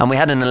 And we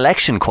had an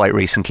election quite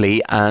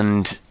recently,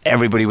 and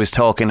everybody was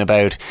talking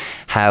about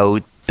how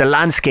the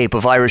landscape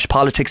of Irish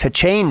politics had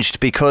changed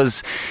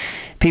because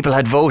people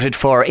had voted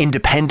for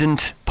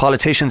independent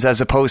politicians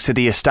as opposed to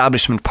the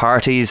establishment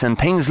parties, and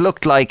things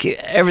looked like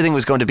everything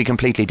was going to be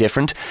completely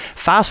different.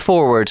 Fast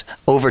forward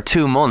over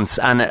 2 months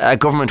and a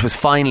government was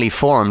finally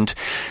formed,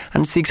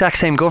 and it's the exact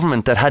same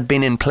government that had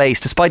been in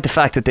place despite the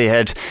fact that they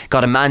had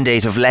got a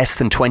mandate of less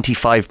than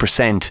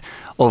 25%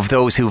 of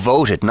those who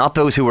voted, not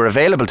those who were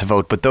available to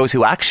vote, but those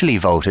who actually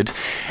voted.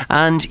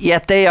 And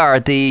yet they are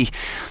the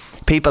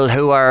people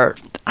who are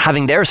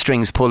having their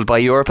strings pulled by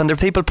Europe, and they're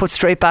people put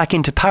straight back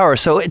into power.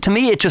 So to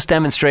me, it just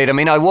demonstrated, I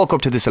mean, I woke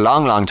up to this a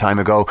long, long time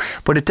ago,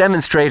 but it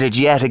demonstrated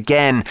yet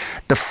again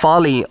the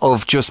folly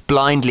of just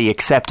blindly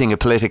accepting a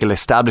political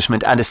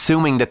establishment and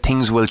assuming that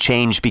things will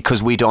change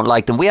because we don't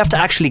like them. We have to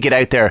actually get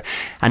out there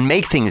and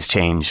make things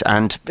change.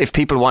 And if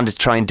people want to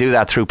try and do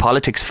that through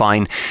politics,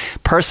 fine.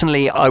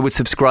 Personally, I would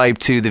subscribe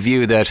to the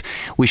view that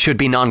we should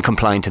be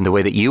non-compliant in the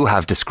way that you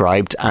have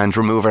described and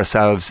remove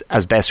ourselves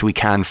as best we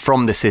can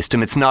from the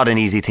system. It's not an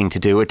easy thing to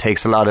do. It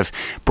takes a lot of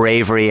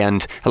bravery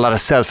and a lot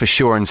of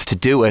self-assurance to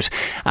do it.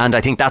 And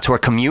I think that's where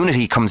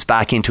community comes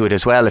back into it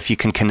as well, if you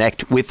can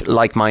connect with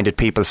like-minded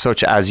people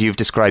such as you've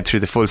described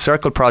through the Full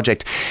Circle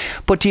project.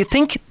 But do you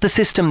think the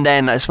system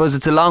then, I suppose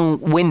it's a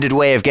long-winded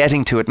way of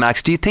getting to it,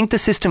 Max, do you think the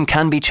system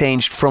can be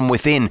changed from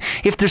within?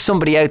 If there's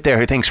somebody out there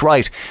who thinks,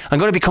 right, I'm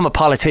going to become a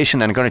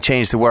politician and I'm going to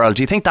change the world,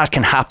 do you think that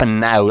can happen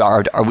now,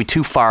 or are we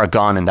too far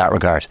gone in that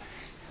regard?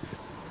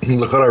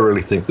 Look, I don't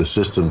really think the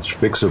system's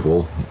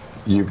fixable.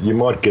 You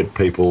might get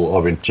people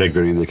of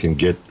integrity that can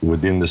get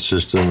within the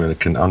system and it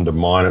can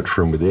undermine it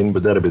from within,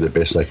 but that'd be the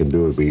best they can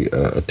do, would be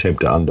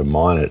attempt to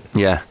undermine it.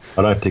 Yeah.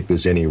 I don't think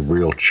there's any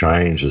real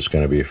change that's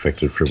going to be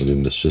affected from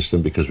within the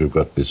system because we've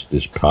got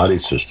this party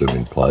system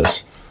in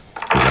place.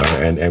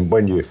 And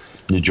when you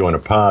join a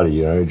party,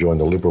 you join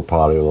the Liberal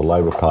Party or the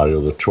Labor Party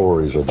or the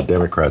Tories or the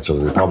Democrats or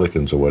the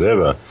Republicans or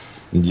whatever,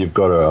 you've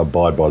got to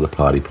abide by the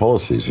party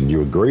policies, and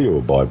you agree to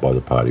abide by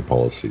the party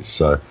policies.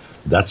 So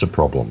that's a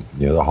problem,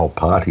 the whole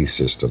party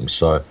system.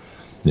 So,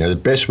 the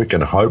best we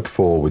can hope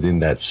for within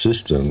that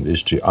system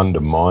is to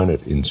undermine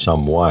it in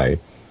some way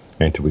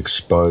and to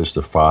expose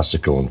the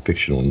farcical and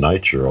fictional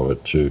nature of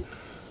it to,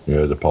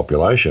 the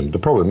population. The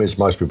problem is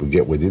most people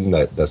get within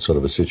that sort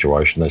of a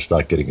situation, they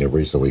start getting a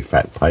reasonably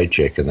fat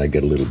paycheck and they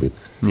get a little bit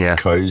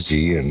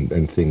cozy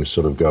and things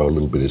sort of go a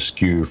little bit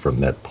askew from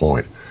that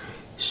point.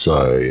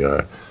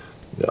 So,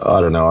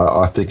 I don't know.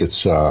 I think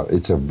it's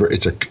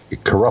a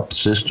corrupt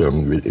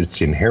system.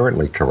 It's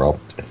inherently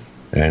corrupt,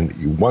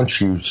 and once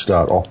you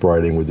start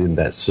operating within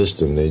that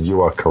system, then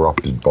you are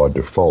corrupted by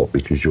default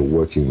because you're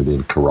working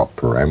within corrupt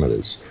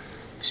parameters.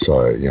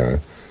 So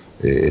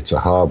it's a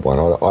hard one.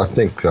 I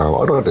think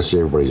I'd like to see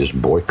everybody just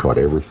boycott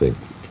everything,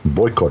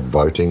 boycott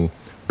voting,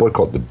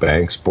 boycott the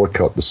banks,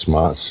 boycott the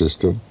smart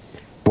system,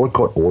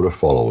 boycott order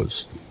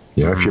followers.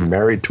 If you're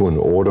married to an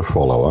order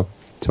follower,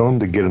 tell them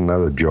to get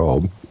another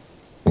job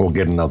or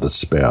get another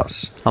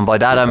spouse. And by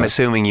that, I'm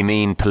assuming you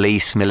mean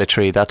police,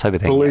 military, that type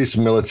of thing. Police,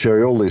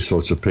 military, all these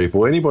sorts of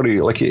people.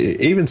 Anybody, like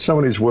even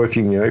someone who's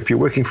working, if you're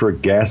working for a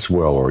gas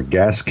well or a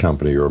gas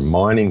company or a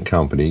mining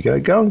company,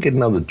 go and get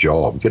another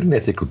job, get an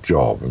ethical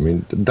job. I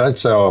mean, don't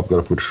say, I've got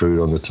to put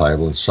food on the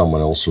table and someone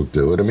else will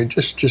do it. I mean,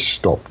 just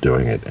stop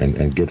doing it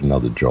and get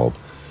another job.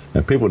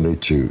 And people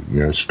need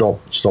to,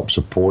 stop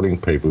supporting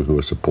people who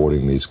are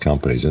supporting these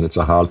companies. And it's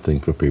a hard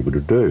thing for people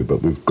to do,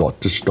 but we've got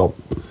to stop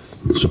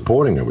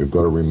supporting it. We've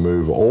got to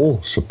remove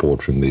all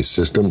support from these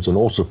systems and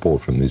all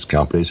support from these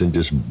companies and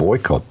just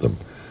boycott them.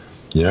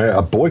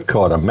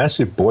 A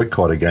massive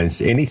boycott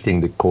against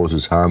anything that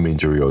causes harm,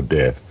 injury or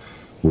death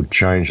would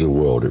change the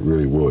world. It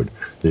really would,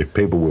 if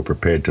people were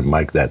prepared to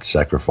make that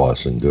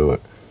sacrifice and do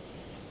it.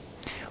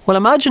 Well,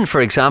 imagine, for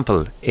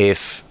example,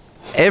 if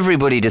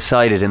everybody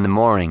decided in the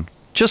morning,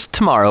 just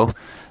tomorrow,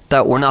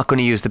 that we're not going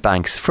to use the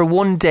banks for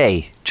one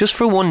day. Just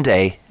for one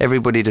day,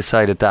 everybody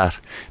decided that.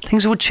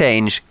 Things would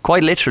change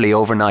quite literally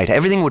overnight.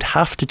 Everything would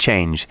have to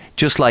change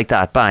just like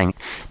that, bang.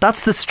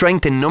 That's the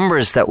strength in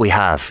numbers that we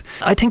have.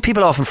 I think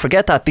people often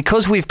forget that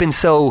because we've been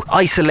so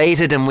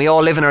isolated and we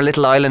all live in our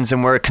little islands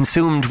and we're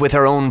consumed with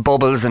our own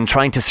bubbles and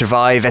trying to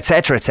survive,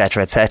 etc.,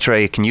 etc.,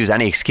 etc. You can use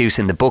any excuse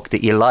in the book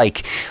that you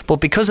like. But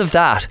because of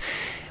that,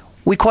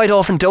 we quite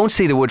often don't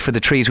see the wood for the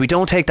trees. We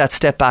don't take that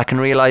step back and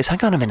realise,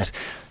 hang on a minute,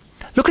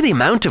 look at the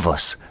amount of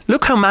us.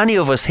 Look how many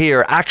of us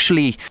here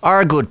actually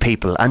are good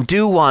people and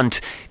do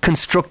want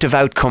constructive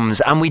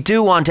outcomes, and we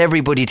do want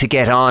everybody to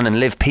get on and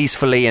live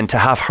peacefully and to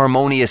have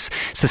harmonious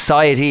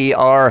society,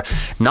 or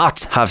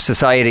not have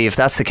society if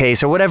that's the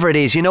case, or whatever it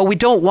is. You know, we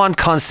don't want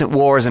constant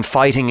wars and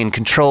fighting and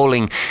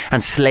controlling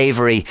and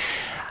slavery.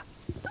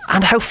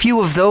 And how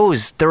few of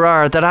those there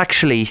are that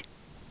actually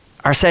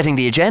are setting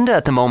the agenda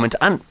at the moment.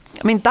 And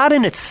I mean, that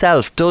in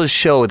itself does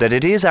show that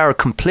it is our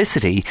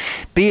complicity,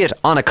 be it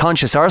on a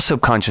conscious or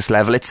subconscious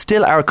level, it's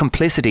still our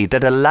complicity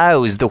that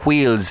allows the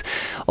wheels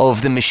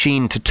of the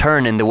machine to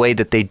turn in the way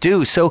that they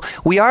do. So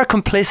we are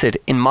complicit,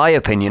 in my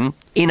opinion,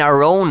 in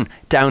our own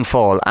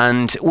downfall,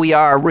 and we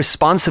are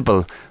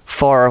responsible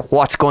for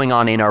what's going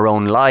on in our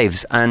own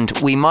lives. And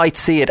we might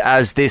see it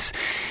as this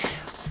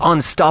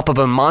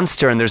unstoppable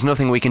monster and there's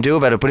nothing we can do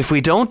about it. But if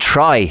we don't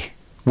try,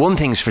 one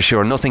thing's for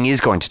sure, nothing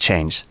is going to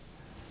change.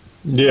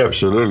 Yeah,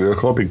 absolutely.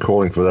 Look, I've been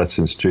calling for that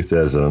since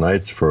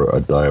 2008 for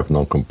a day of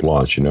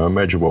non-compliance. You know,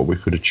 imagine what we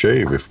could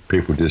achieve if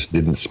people just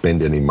didn't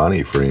spend any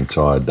money for an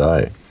entire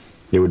day.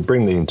 It would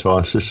bring the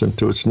entire system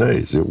to its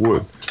knees. It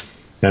would.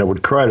 And it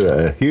would create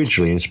a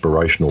hugely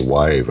inspirational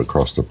wave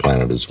across the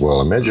planet as well.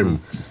 Imagine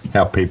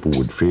how people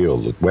would feel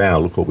that, wow,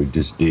 look what we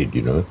just did,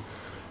 you know.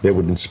 It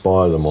would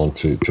inspire them on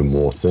to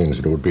more things.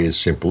 And it would be as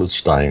simple as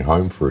staying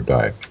home for a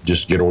day.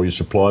 Just get all your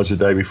supplies the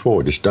day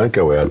before. Just don't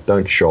go out,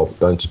 don't shop,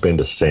 don't spend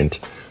a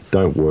cent,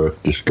 don't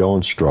work, just go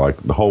on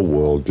strike. The whole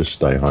world, just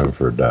stay home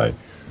for a day.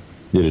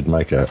 It'd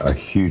make a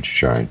huge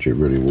change, it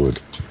really would.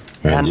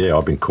 And yeah,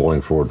 I've been calling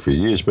for it for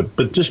years,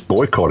 but just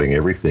boycotting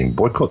everything,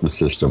 boycott the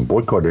system,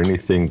 boycott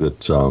anything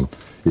that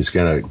is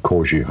going to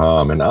cause you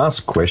harm, and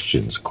ask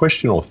questions,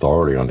 question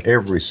authority on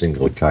every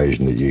single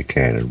occasion that you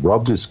can, and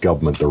rub this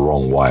government the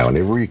wrong way on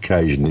every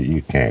occasion that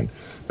you can,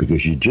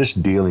 because you're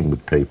just dealing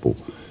with people.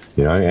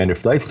 You know, and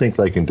if they think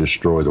they can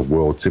destroy the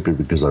world simply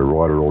because they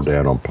write it all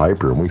down on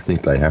paper, and we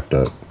think they have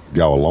to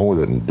go along with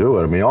it and do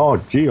it, I mean, oh,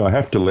 gee, I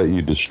have to let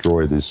you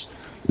destroy this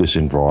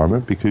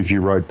environment because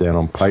you wrote down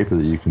on paper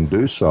that you can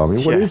do so. I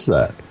mean, what is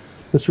that?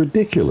 That's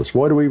ridiculous.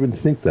 Why do we even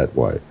think that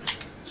way?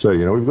 So,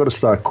 you know, we've got to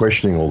start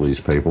questioning all these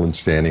people and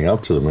standing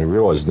up to them and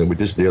realising that we're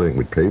just dealing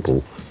with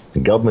people. The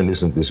government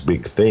isn't this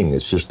big thing.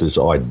 It's just this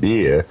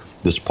idea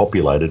that's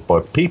populated by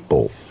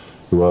people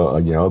who are,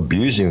 you know,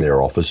 abusing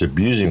their office,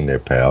 abusing their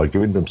power,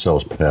 giving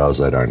themselves powers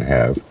they don't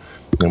have.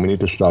 And we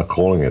need to start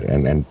calling it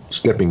and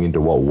stepping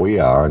into what we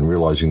are and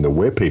realising that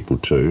we're people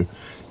too,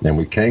 and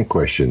we can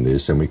question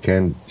this, and we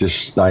can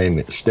just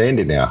stand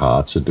in our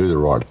hearts and do the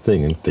right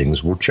thing, and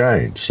things will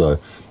change. So,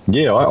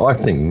 yeah, I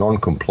think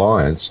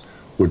non-compliance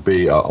would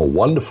be a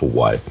wonderful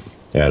way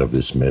out of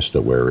this mess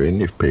that we're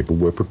in if people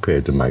were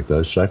prepared to make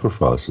those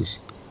sacrifices.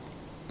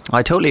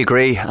 I totally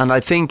agree. And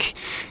I think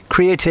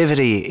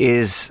creativity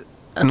is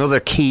another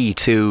key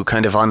to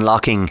kind of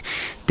unlocking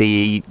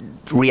the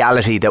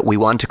reality that we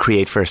want to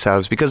create for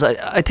ourselves, because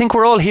I think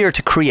we're all here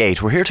to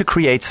create. We're here to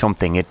create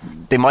something.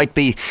 They might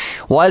be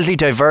wildly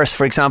diverse.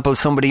 For example,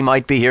 somebody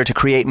might be here to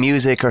create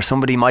music, or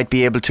somebody might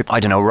be able to, I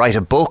don't know, write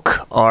a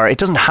book, or it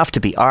doesn't have to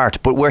be art,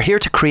 but we're here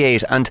to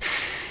create. And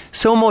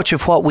so much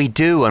of what we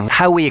do and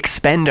how we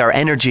expend our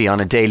energy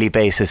on a daily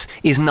basis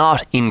is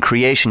not in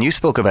creation. You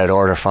spoke about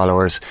order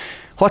followers.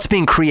 What's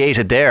being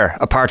created there,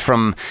 apart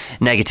from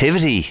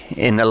negativity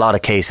in a lot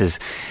of cases?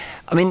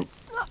 I mean,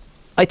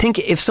 I think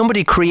if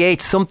somebody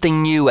creates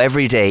something new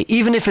every day,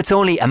 even if it's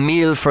only a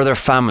meal for their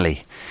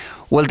family,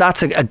 well,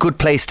 that's a good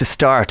place to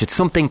start. It's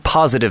something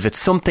positive. It's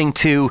something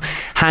to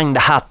hang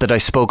the hat that I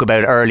spoke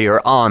about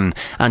earlier on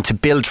and to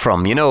build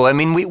from. You know, I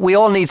mean, we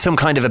all need some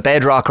kind of a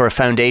bedrock or a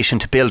foundation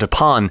to build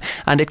upon,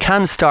 and it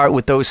can start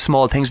with those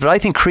small things. But I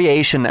think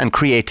creation and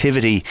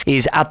creativity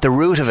is at the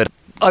root of it.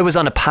 I was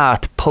on a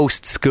path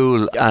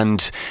post-school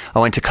and I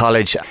went to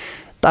college.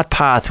 That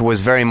path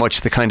was very much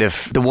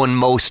the one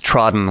most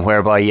trodden,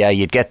 whereby,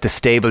 you'd get the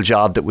stable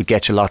job that would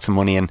get you lots of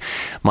money. And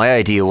my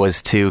idea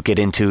was to get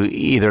into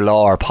either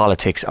law or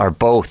politics, or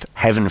both,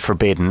 heaven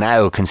forbid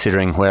now,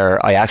 considering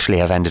where I actually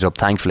have ended up,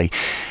 thankfully.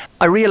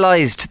 I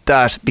realised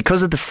that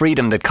because of the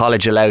freedom that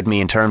college allowed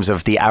me in terms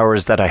of the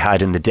hours that I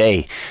had in the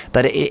day,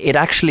 that it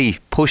actually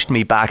pushed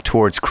me back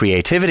towards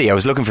creativity. I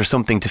was looking for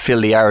something to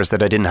fill the hours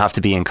that I didn't have to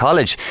be in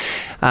college.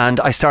 And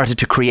I started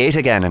to create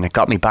again, and it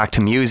got me back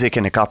to music,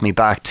 and it got me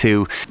back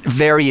to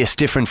various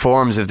different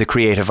forms of the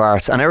creative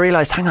arts. And I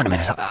realised, hang on a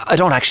minute, I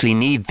don't actually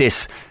need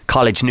this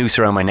college noose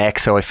around my neck.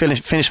 So I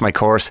finished my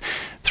course,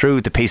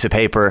 threw the piece of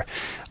paper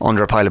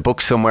under a pile of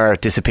books somewhere,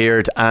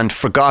 disappeared, and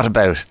forgot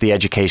about the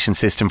education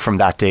system from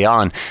that day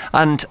on.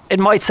 And it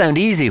might sound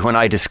easy when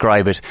I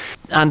describe it,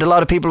 and a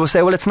lot of people will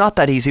say, well, it's not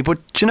that easy. But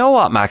do you know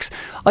what, Max?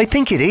 I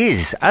think it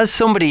is. As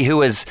somebody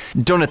who has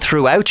done it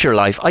throughout your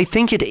life, I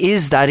think it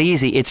is that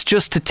easy. It's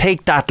just to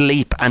take that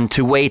leap and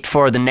to wait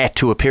for the net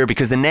to appear,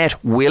 because the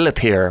net will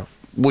appear.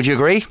 Would you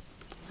agree?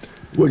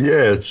 Well,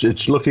 yeah,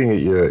 it's looking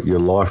at your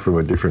life from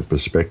a different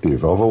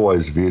perspective. I've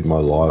always viewed my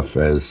life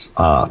as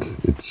art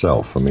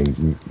itself. I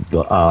mean,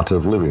 the art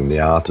of living, the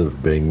art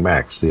of being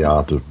Max, the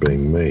art of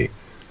being me.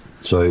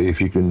 So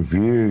if you can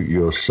view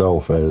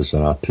yourself as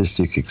an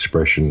artistic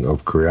expression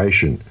of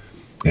creation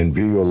and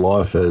view your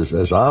life as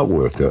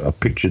artwork, a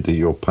picture that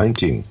you're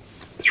painting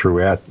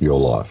throughout your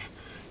life,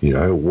 you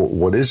know,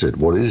 what is it?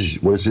 What is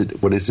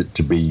it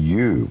to be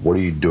you? What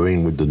are you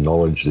doing with the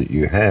knowledge that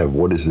you have?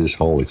 What is this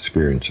whole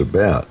experience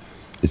about?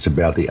 It's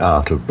about the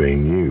art of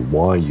being you.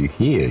 Why are you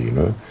here, you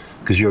know?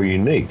 Because you're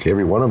unique.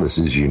 Every one of us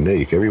is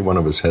unique. Every one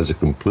of us has a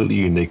completely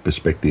unique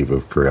perspective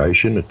of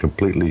creation, a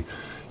completely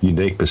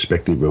unique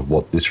perspective of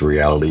what this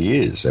reality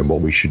is and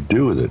what we should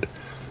do with it.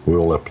 We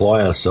all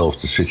apply ourselves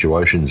to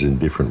situations in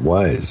different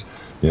ways.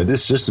 You know,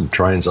 this system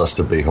trains us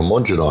to be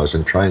homogenized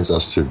and trains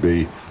us to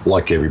be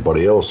like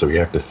everybody else. So we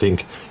have to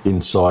think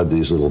inside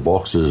these little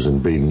boxes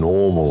and be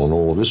normal and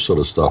all of this sort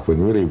of stuff,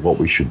 when really what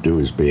we should do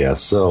is be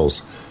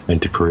ourselves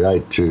and to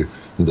create to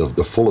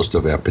the fullest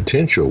of our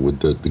potential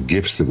with the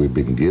gifts that we've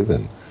been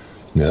given.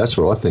 Now, that's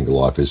what I think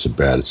life is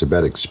about. It's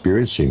about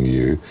experiencing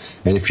you.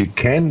 And if you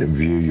can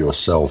view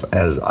yourself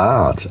as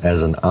art,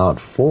 as an art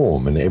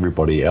form, and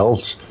everybody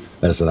else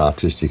as an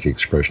artistic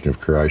expression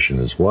of creation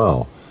as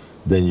well,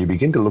 then you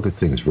begin to look at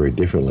things very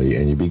differently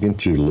and you begin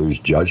to lose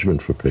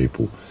judgment for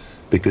people,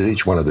 because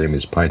each one of them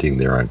is painting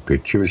their own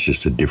picture. It's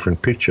just a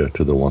different picture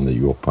to the one that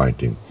you're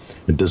painting.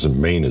 It doesn't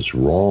mean it's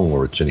wrong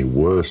or it's any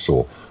worse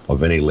or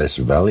of any less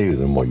value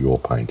than what you're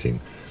painting.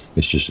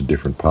 It's just a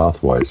different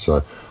pathway. So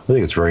I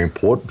think it's very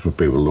important for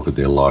people to look at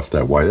their life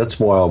that way. That's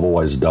why I've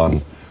always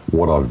done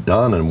what I've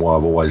done and why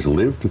I've always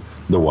lived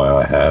the way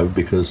I have,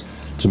 because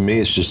to me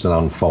it's just an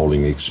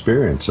unfolding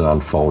experience, an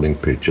unfolding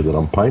picture that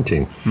I'm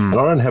painting. And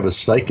I don't have a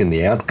stake in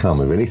the outcome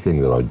of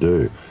anything that I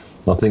do.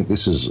 I think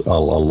this is a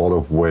lot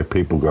of where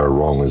people go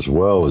wrong as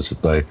well, is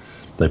that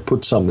they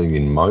put something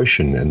in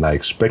motion and they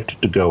expect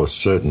it to go a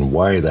certain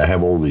way. They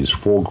have all these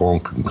foregone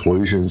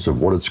conclusions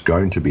of what it's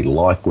going to be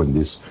like when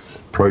this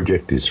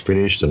project is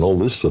finished and all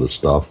this sort of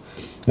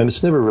stuff. And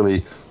it's never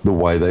really the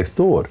way they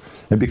thought.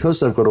 And because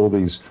they've got all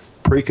these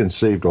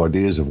preconceived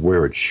ideas of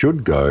where it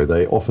should go,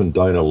 they often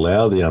don't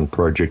allow the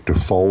project to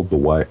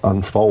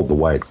unfold the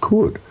way it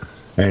could.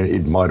 And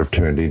it might have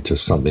turned into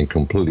something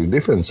completely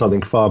different,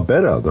 something far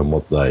better than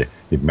what they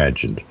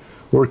imagined.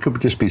 Or it could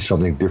just be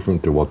something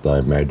different to what they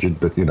imagined.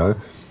 But, you know,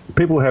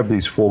 people have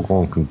these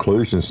foregone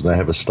conclusions and they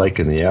have a stake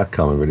in the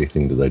outcome of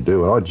anything that they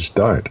do, and I just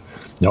don't.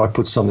 You know, I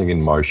put something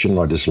in motion,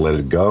 I just let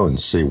it go and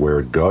see where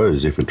it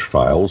goes. If it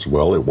fails,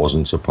 well, it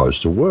wasn't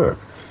supposed to work.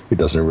 It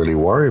doesn't really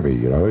worry me,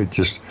 you know. It's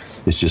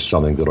just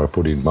something that I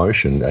put in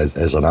motion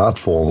as an art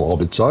form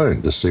of its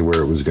own to see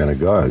where it was going to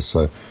go.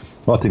 So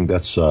I think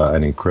that's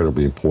an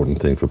incredibly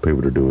important thing for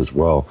people to do as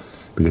well,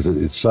 because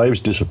it saves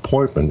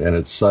disappointment and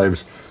it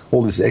saves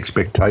all this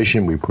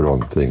expectation we put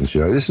on things.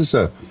 You know, this is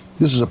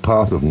a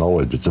path of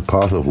knowledge. It's a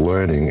path of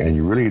learning, and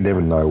you really never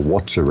know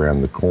what's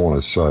around the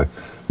corner. So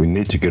we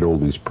need to get all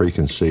these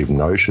preconceived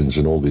notions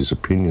and all these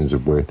opinions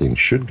of where things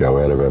should go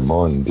out of our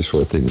mind and just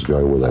let things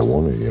go where they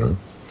want to, you know.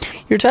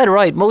 You're dead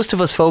right. Most of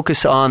us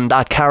focus on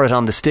that carrot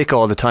on the stick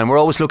all the time. We're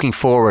always looking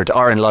forward,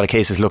 or in a lot of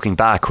cases looking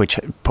back, which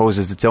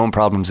poses its own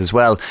problems as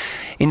well,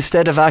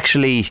 instead of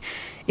actually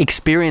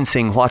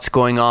experiencing what's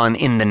going on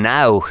in the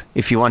now,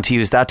 if you want to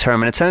use that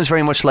term. And it sounds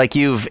very much like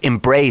you've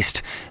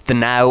embraced the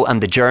now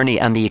and the journey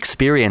and the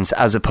experience,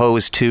 as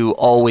opposed to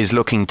always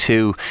looking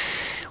to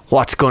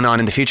what's going on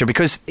in the future.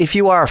 Because if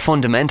you are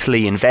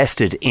fundamentally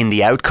invested in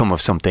the outcome of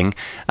something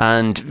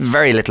and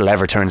very little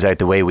ever turns out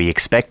the way we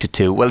expect it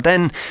to, well,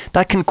 then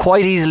that can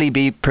quite easily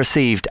be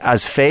perceived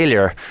as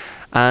failure,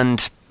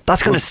 and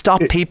that's going to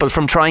stop people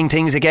from trying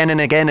things again and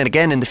again and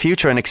again in the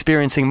future and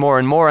experiencing more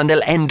and more, and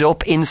they'll end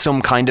up in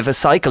some kind of a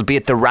cycle, be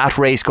it the rat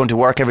race, going to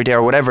work every day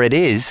or whatever it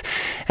is.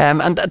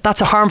 And that's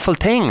a harmful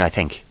thing, I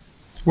think.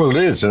 Well,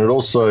 it is, and it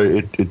also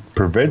it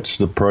prevents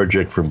the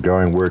project from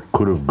going where it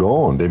could have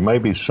gone. There may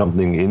be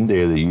something in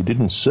there that you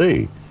didn't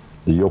see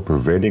that you're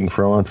preventing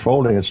from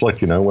unfolding. It's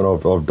like, you know, when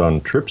I've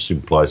done trips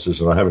in places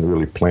and I haven't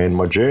really planned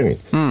my journey.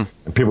 And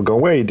people go,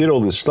 well, you did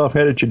all this stuff.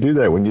 How did you do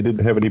that when you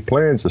didn't have any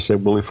plans? I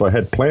said, well, if I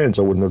had plans,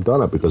 I wouldn't have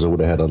done it, because I would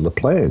have had other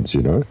plans,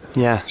 you know.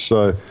 Yeah.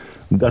 So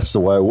that's the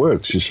way it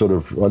works. You sort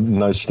of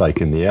no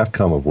stake in the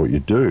outcome of what you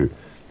do.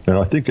 And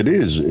I think it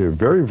is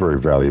very, very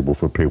valuable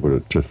for people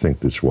to think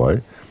this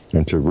way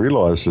and to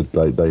realise that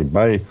they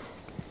may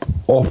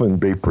often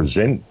be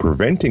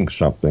preventing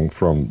something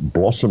from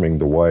blossoming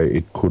the way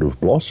it could have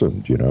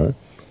blossomed, you know.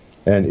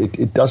 And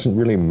it doesn't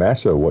really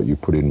matter what you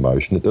put in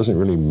motion. It doesn't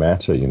really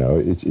matter, you know.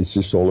 It's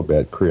just all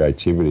about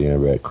creativity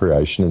and about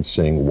creation and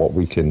seeing what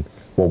we can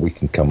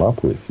come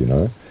up with, you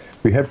know.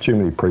 We have too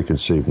many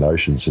preconceived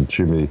notions and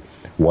too many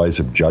ways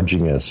of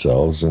judging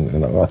ourselves,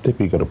 and I think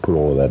we've got to put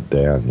all of that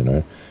down, you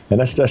know. And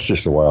that's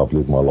just the way I've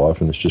lived my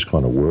life, and it's just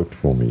kind of worked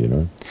for me, you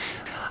know.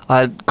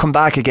 I'll come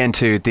back again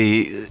to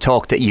the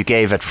talk that you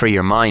gave at Free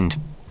Your Mind.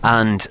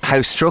 and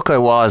how struck I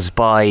was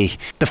by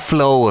the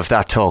flow of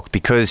that talk,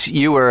 because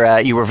you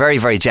were very,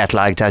 very jet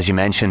lagged, as you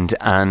mentioned,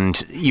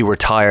 and you were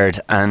tired,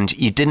 and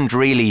you didn't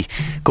really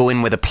go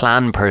in with a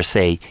plan per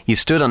se. You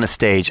stood on a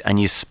stage and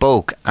you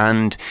spoke,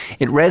 and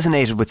it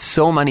resonated with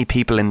so many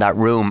people in that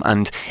room,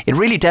 and it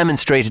really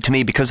demonstrated to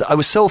me, because I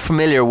was so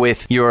familiar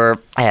with your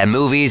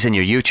movies and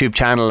your YouTube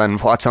channel and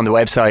what's on the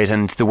website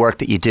and the work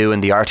that you do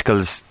and the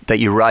articles that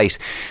you write,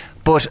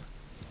 but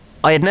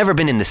I had never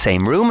been in the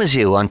same room as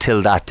you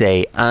until that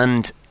day.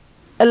 And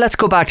let's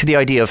go back to the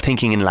idea of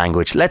thinking in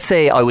language. Let's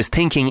say I was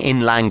thinking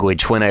in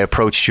language when I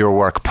approached your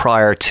work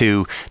prior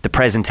to the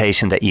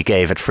presentation that you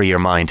gave at Free Your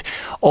Mind.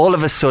 All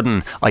of a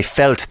sudden, I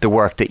felt the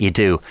work that you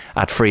do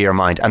at Free Your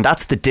Mind. And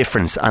that's the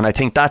difference. And I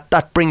think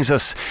that brings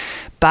us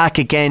back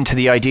again to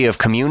the idea of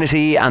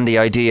community and the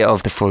idea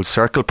of the Full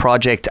Circle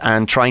project,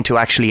 and trying to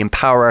actually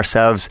empower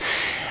ourselves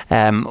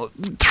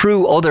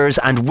through others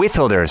and with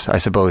others, I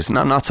suppose.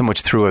 Not so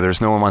much through others,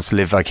 no one wants to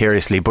live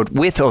vicariously, but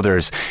with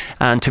others,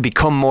 and to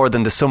become more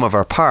than the sum of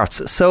our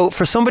parts. So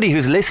for somebody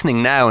who's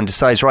listening now and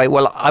decides, right,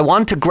 well, I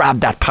want to grab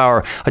that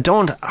power, I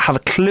don't have a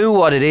clue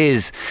what it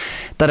is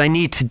that I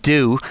need to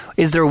do,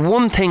 is there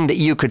one thing that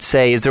you could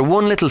say, is there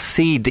one little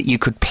seed that you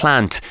could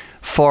plant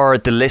for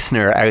the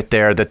listener out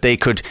there that they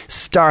could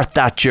start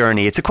that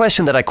journey? It's a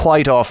question that I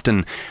quite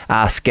often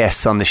ask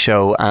guests on the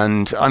show,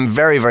 and I'm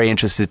very, very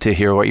interested to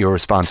hear what your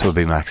response will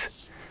be, Max.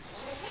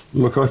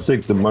 Look, I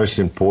think the most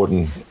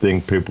important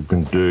thing people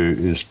can do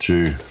is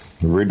to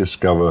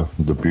rediscover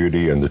the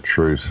beauty and the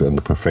truth and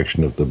the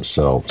perfection of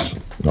themselves.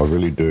 I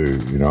really do.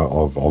 You know,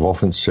 I've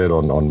often said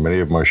on many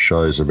of my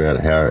shows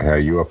about how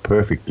you are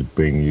perfect at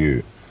being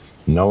you.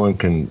 No one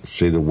can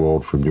see the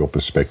world from your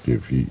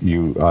perspective.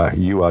 You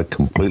are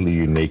completely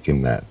unique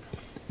in that.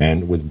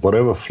 And with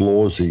whatever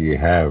flaws that you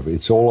have,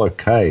 it's all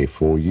okay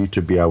for you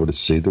to be able to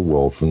see the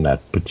world from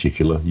that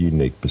particular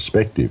unique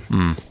perspective.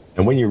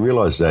 And when you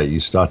realize that, you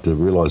start to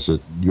realize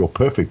that you're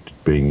perfect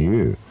at being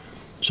you.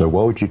 So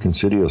why would you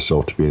consider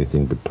yourself to be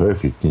anything but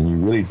perfect? And you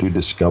really do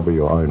discover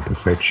your own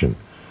perfection.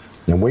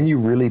 And when you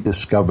really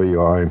discover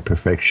your own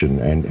perfection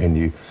and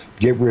you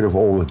get rid of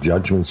all the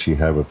judgments you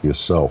have of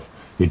yourself,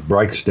 it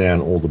breaks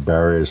down all the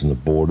barriers and the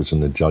borders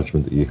and the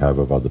judgment that you have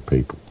of other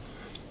people.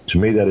 To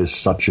me, that is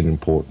such an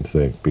important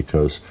thing,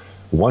 because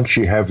once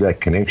you have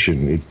that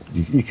connection,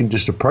 you can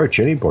just approach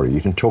anybody.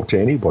 You can talk to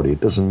anybody.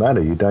 It doesn't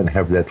matter. You don't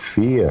have that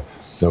fear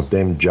of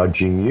them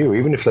judging you.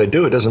 Even if they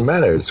do, it doesn't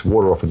matter. It's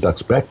water off a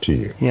duck's back to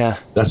you. Yeah.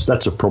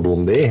 That's a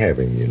problem they're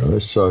having, you know.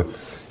 So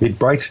it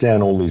breaks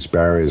down all these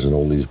barriers and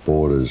all these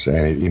borders,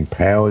 and it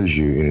empowers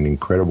you in an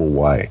incredible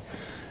way.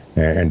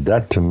 And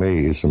that, to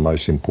me, is the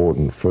most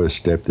important first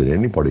step that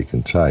anybody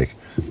can take.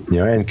 You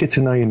know, and get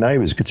to know your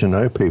neighbours, get to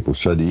know people,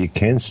 so that you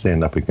can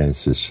stand up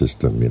against this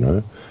system, you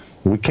know.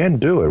 We can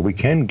do it. We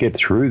can get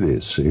through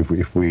this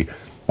if we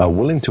are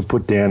willing to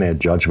put down our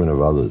judgment of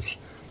others.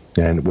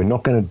 And we're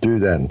not going to do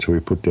that until we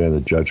put down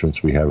the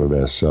judgments we have of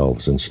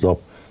ourselves and stop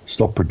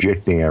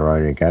projecting our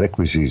own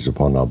inadequacies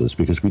upon others,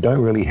 because we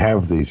don't really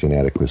have these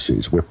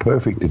inadequacies. We're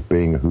perfect at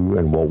being who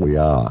and what we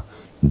are.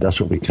 And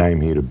that's what we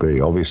came here to be,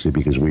 obviously,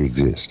 because we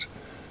exist.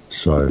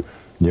 So,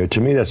 you know,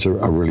 to me, that's a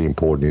really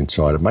important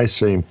insight. It may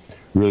seem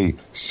really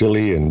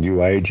silly and new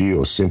agey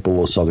or simple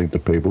or something to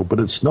people, but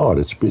it's not.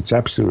 It's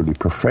absolutely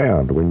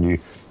profound. When you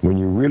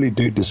really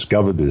do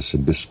discover this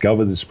and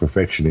discover this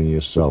perfection in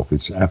yourself,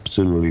 it's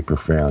absolutely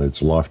profound.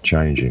 It's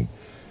life-changing.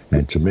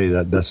 And to me,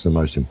 that's the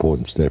most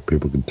important step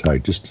people can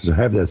take, just to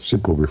have that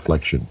simple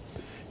reflection.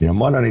 You know, it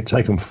might only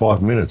take them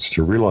 5 minutes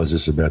to realise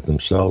this about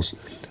themselves.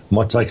 It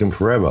might take them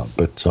forever,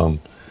 but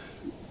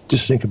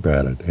just think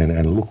about it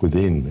and look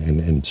within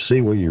and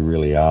see where you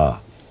really are.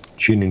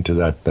 Tune into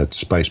that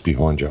space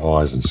behind your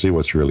eyes and see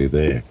what's really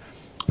there.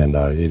 And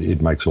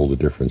it makes all the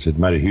difference. It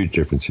made a huge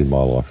difference in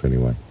my life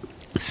anyway.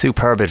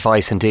 Superb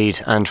advice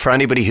indeed. And for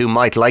anybody who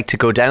might like to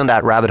go down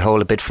that rabbit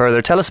hole a bit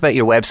further, tell us about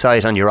your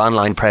website and your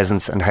online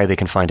presence and how they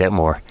can find out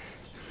more.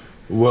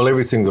 Well,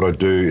 everything that I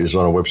do is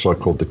on a website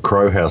called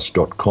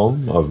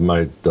thecrowhouse.com. I've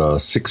made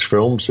 6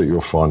 films that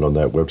you'll find on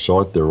that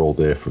website. They're all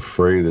there for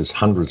free. There's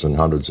hundreds and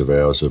hundreds of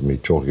hours of me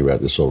talking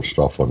about this sort of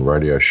stuff on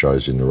radio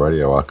shows in the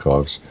radio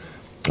archives.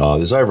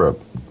 There's over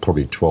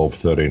probably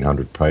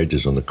 1,300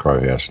 pages on the Crow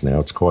House now.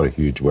 It's quite a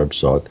huge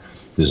website.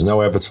 There's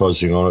no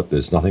advertising on it.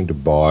 There's nothing to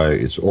buy.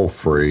 It's all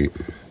free.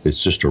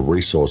 It's just a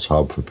resource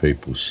hub for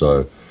people.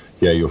 So,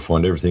 yeah, you'll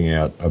find everything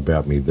out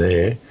about me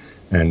there.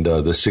 And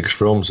the 6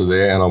 films are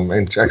there, and I'm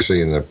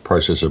actually in the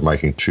process of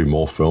making 2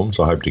 more films.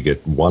 I hope to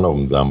get one of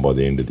them done by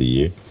the end of the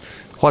year.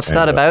 What's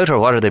that about, or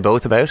what are they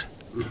both about?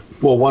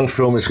 Well, one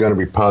film is going to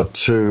be part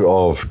 2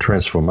 of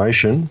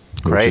Transformation,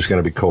 which is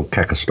going to be called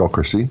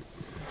Kakistocracy.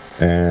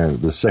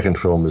 And the second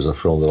film is a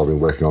film that I've been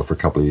working on for a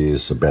couple of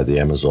years about the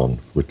Amazon,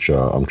 which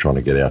I'm trying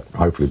to get out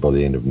hopefully by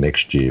the end of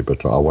next year.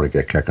 But I want to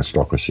get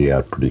Kakistocracy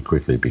out pretty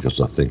quickly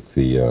because I think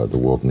the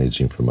world needs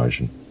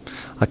information.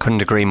 I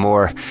couldn't agree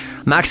more.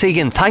 Max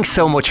Egan, thanks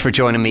so much for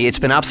joining me. It's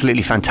been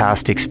absolutely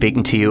fantastic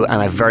speaking to you,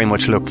 and I very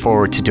much look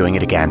forward to doing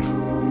it again.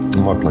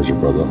 My pleasure,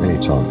 brother.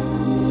 Anytime.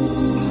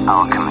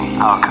 Alchemy.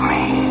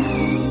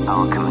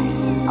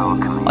 Alchemy.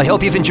 Alchemy. I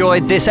hope you've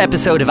enjoyed this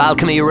episode of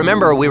Alchemy.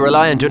 Remember, we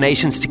rely on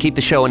donations to keep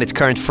the show in its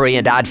current free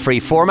and ad-free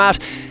format,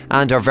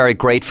 and are very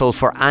grateful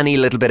for any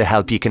little bit of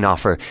help you can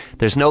offer.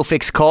 There's no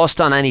fixed cost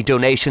on any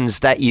donations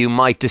that you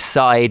might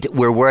decide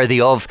we're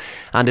worthy of,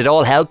 and it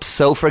all helps.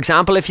 So, for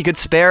example, if you could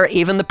spare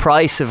even the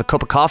price of a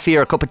cup of coffee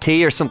or a cup of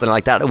tea or something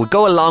like that, it would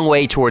go a long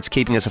way towards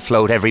keeping us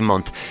afloat every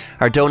month.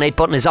 Our donate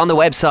button is on the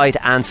website,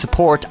 and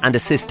support and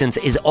assistance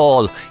is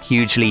all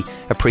hugely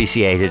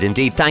appreciated.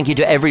 Indeed, thank you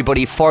to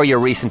everybody for your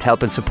recent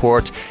help and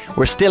support.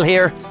 We're still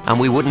here,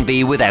 and we wouldn't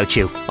be without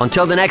you.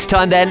 Until the next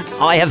time then,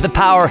 I have the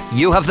power,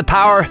 you have the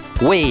power,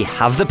 we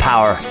have the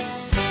power.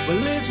 Well,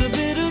 it's a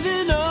bit of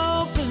an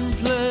open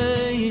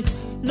play,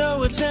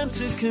 no attempt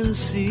to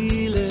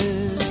conceal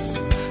it,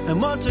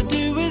 and what to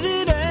do with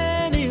it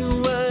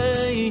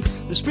anyway,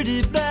 this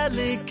pretty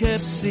badly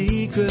kept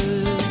secret,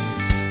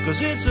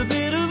 'cause it's a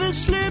bit of a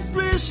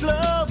slippery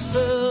slope,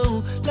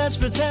 so let's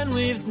pretend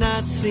we've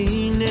not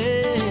seen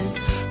it,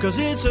 'cause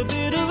it's a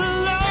bit of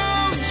a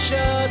long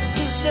shot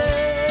to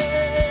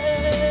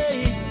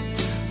say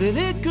that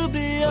it could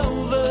be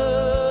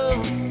over.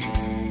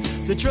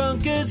 The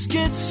drunkards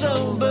get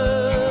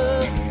sober,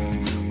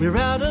 we're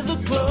out of the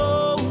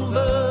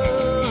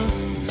clover,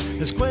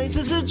 as quaint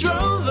as a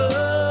drover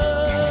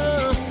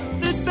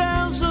that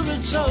bounds on the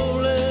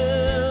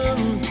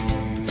tolling.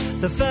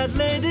 The fat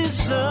lady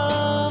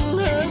sung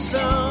her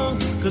song,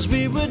 'cause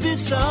we would be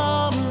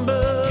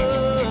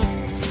somber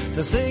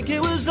to think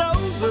it was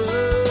over.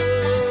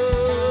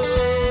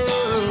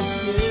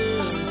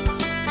 Yeah.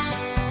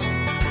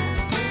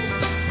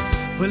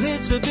 Well,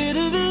 it's a bit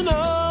of an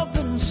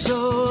open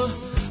sore,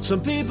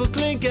 some people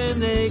clink and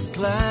they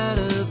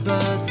clatter,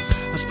 but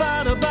I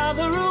spot a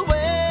bother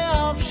away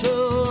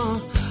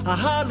offshore. I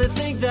hardly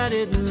think that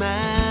it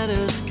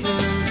matters,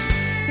 'cause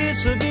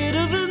it's a bit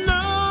of a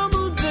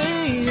normal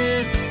day,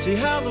 yeah. See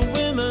how the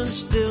women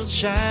still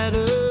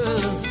chatter,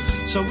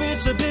 so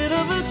it's a bit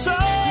of a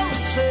tall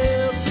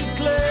tale to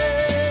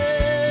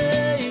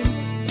claim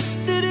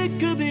that it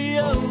could be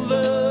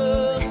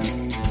over.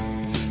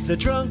 The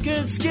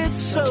drunkards get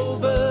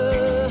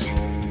sober,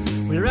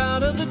 we're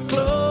out of the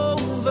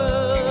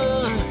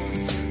clover,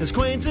 as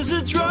quaint as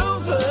a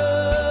drover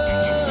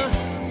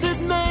that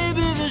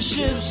maybe the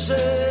ship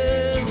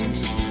sailed,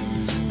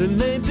 that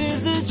maybe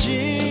the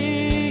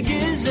jig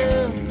is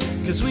up,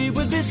 'cause we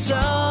would be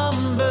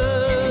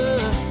somber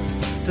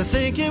to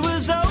think it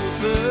was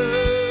over.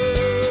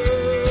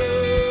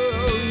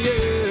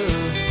 Yeah.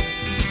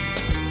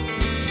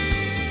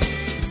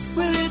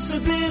 Well, it's a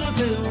bit of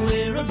it,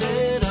 we're a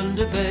bit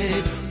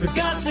underpaid, we've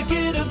got to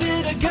get a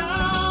bit of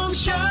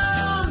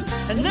gumption,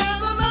 and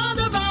never mind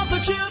about the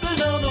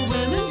children or the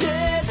women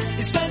dead.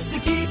 It's best to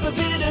keep a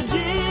bit of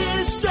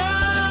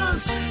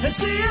distance and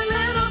see a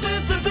little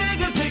bit the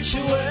bigger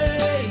picture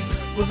way.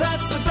 Well,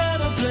 that's the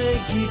better play,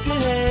 keep your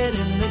head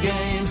in the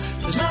game,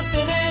 there's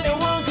nothing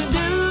anyone can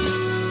do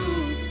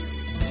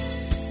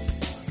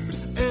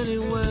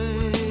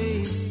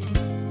anyway.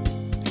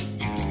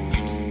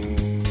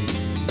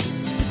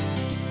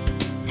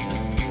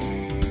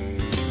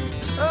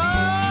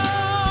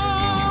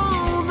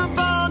 Oh, the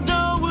barn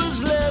door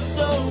was left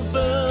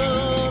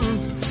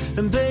open,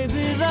 and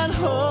baby, that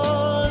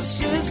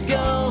horse is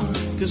gone,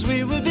 'cause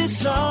we would be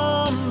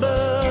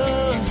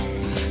somber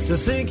to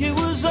think it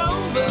was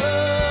over.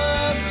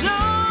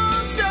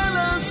 Don't tell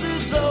us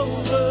it's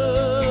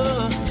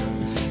over,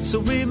 so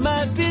we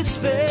might be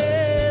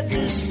spared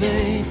this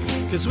fate,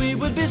 'cause we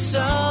would be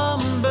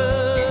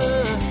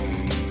somber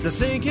to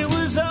think it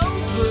was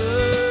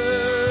over.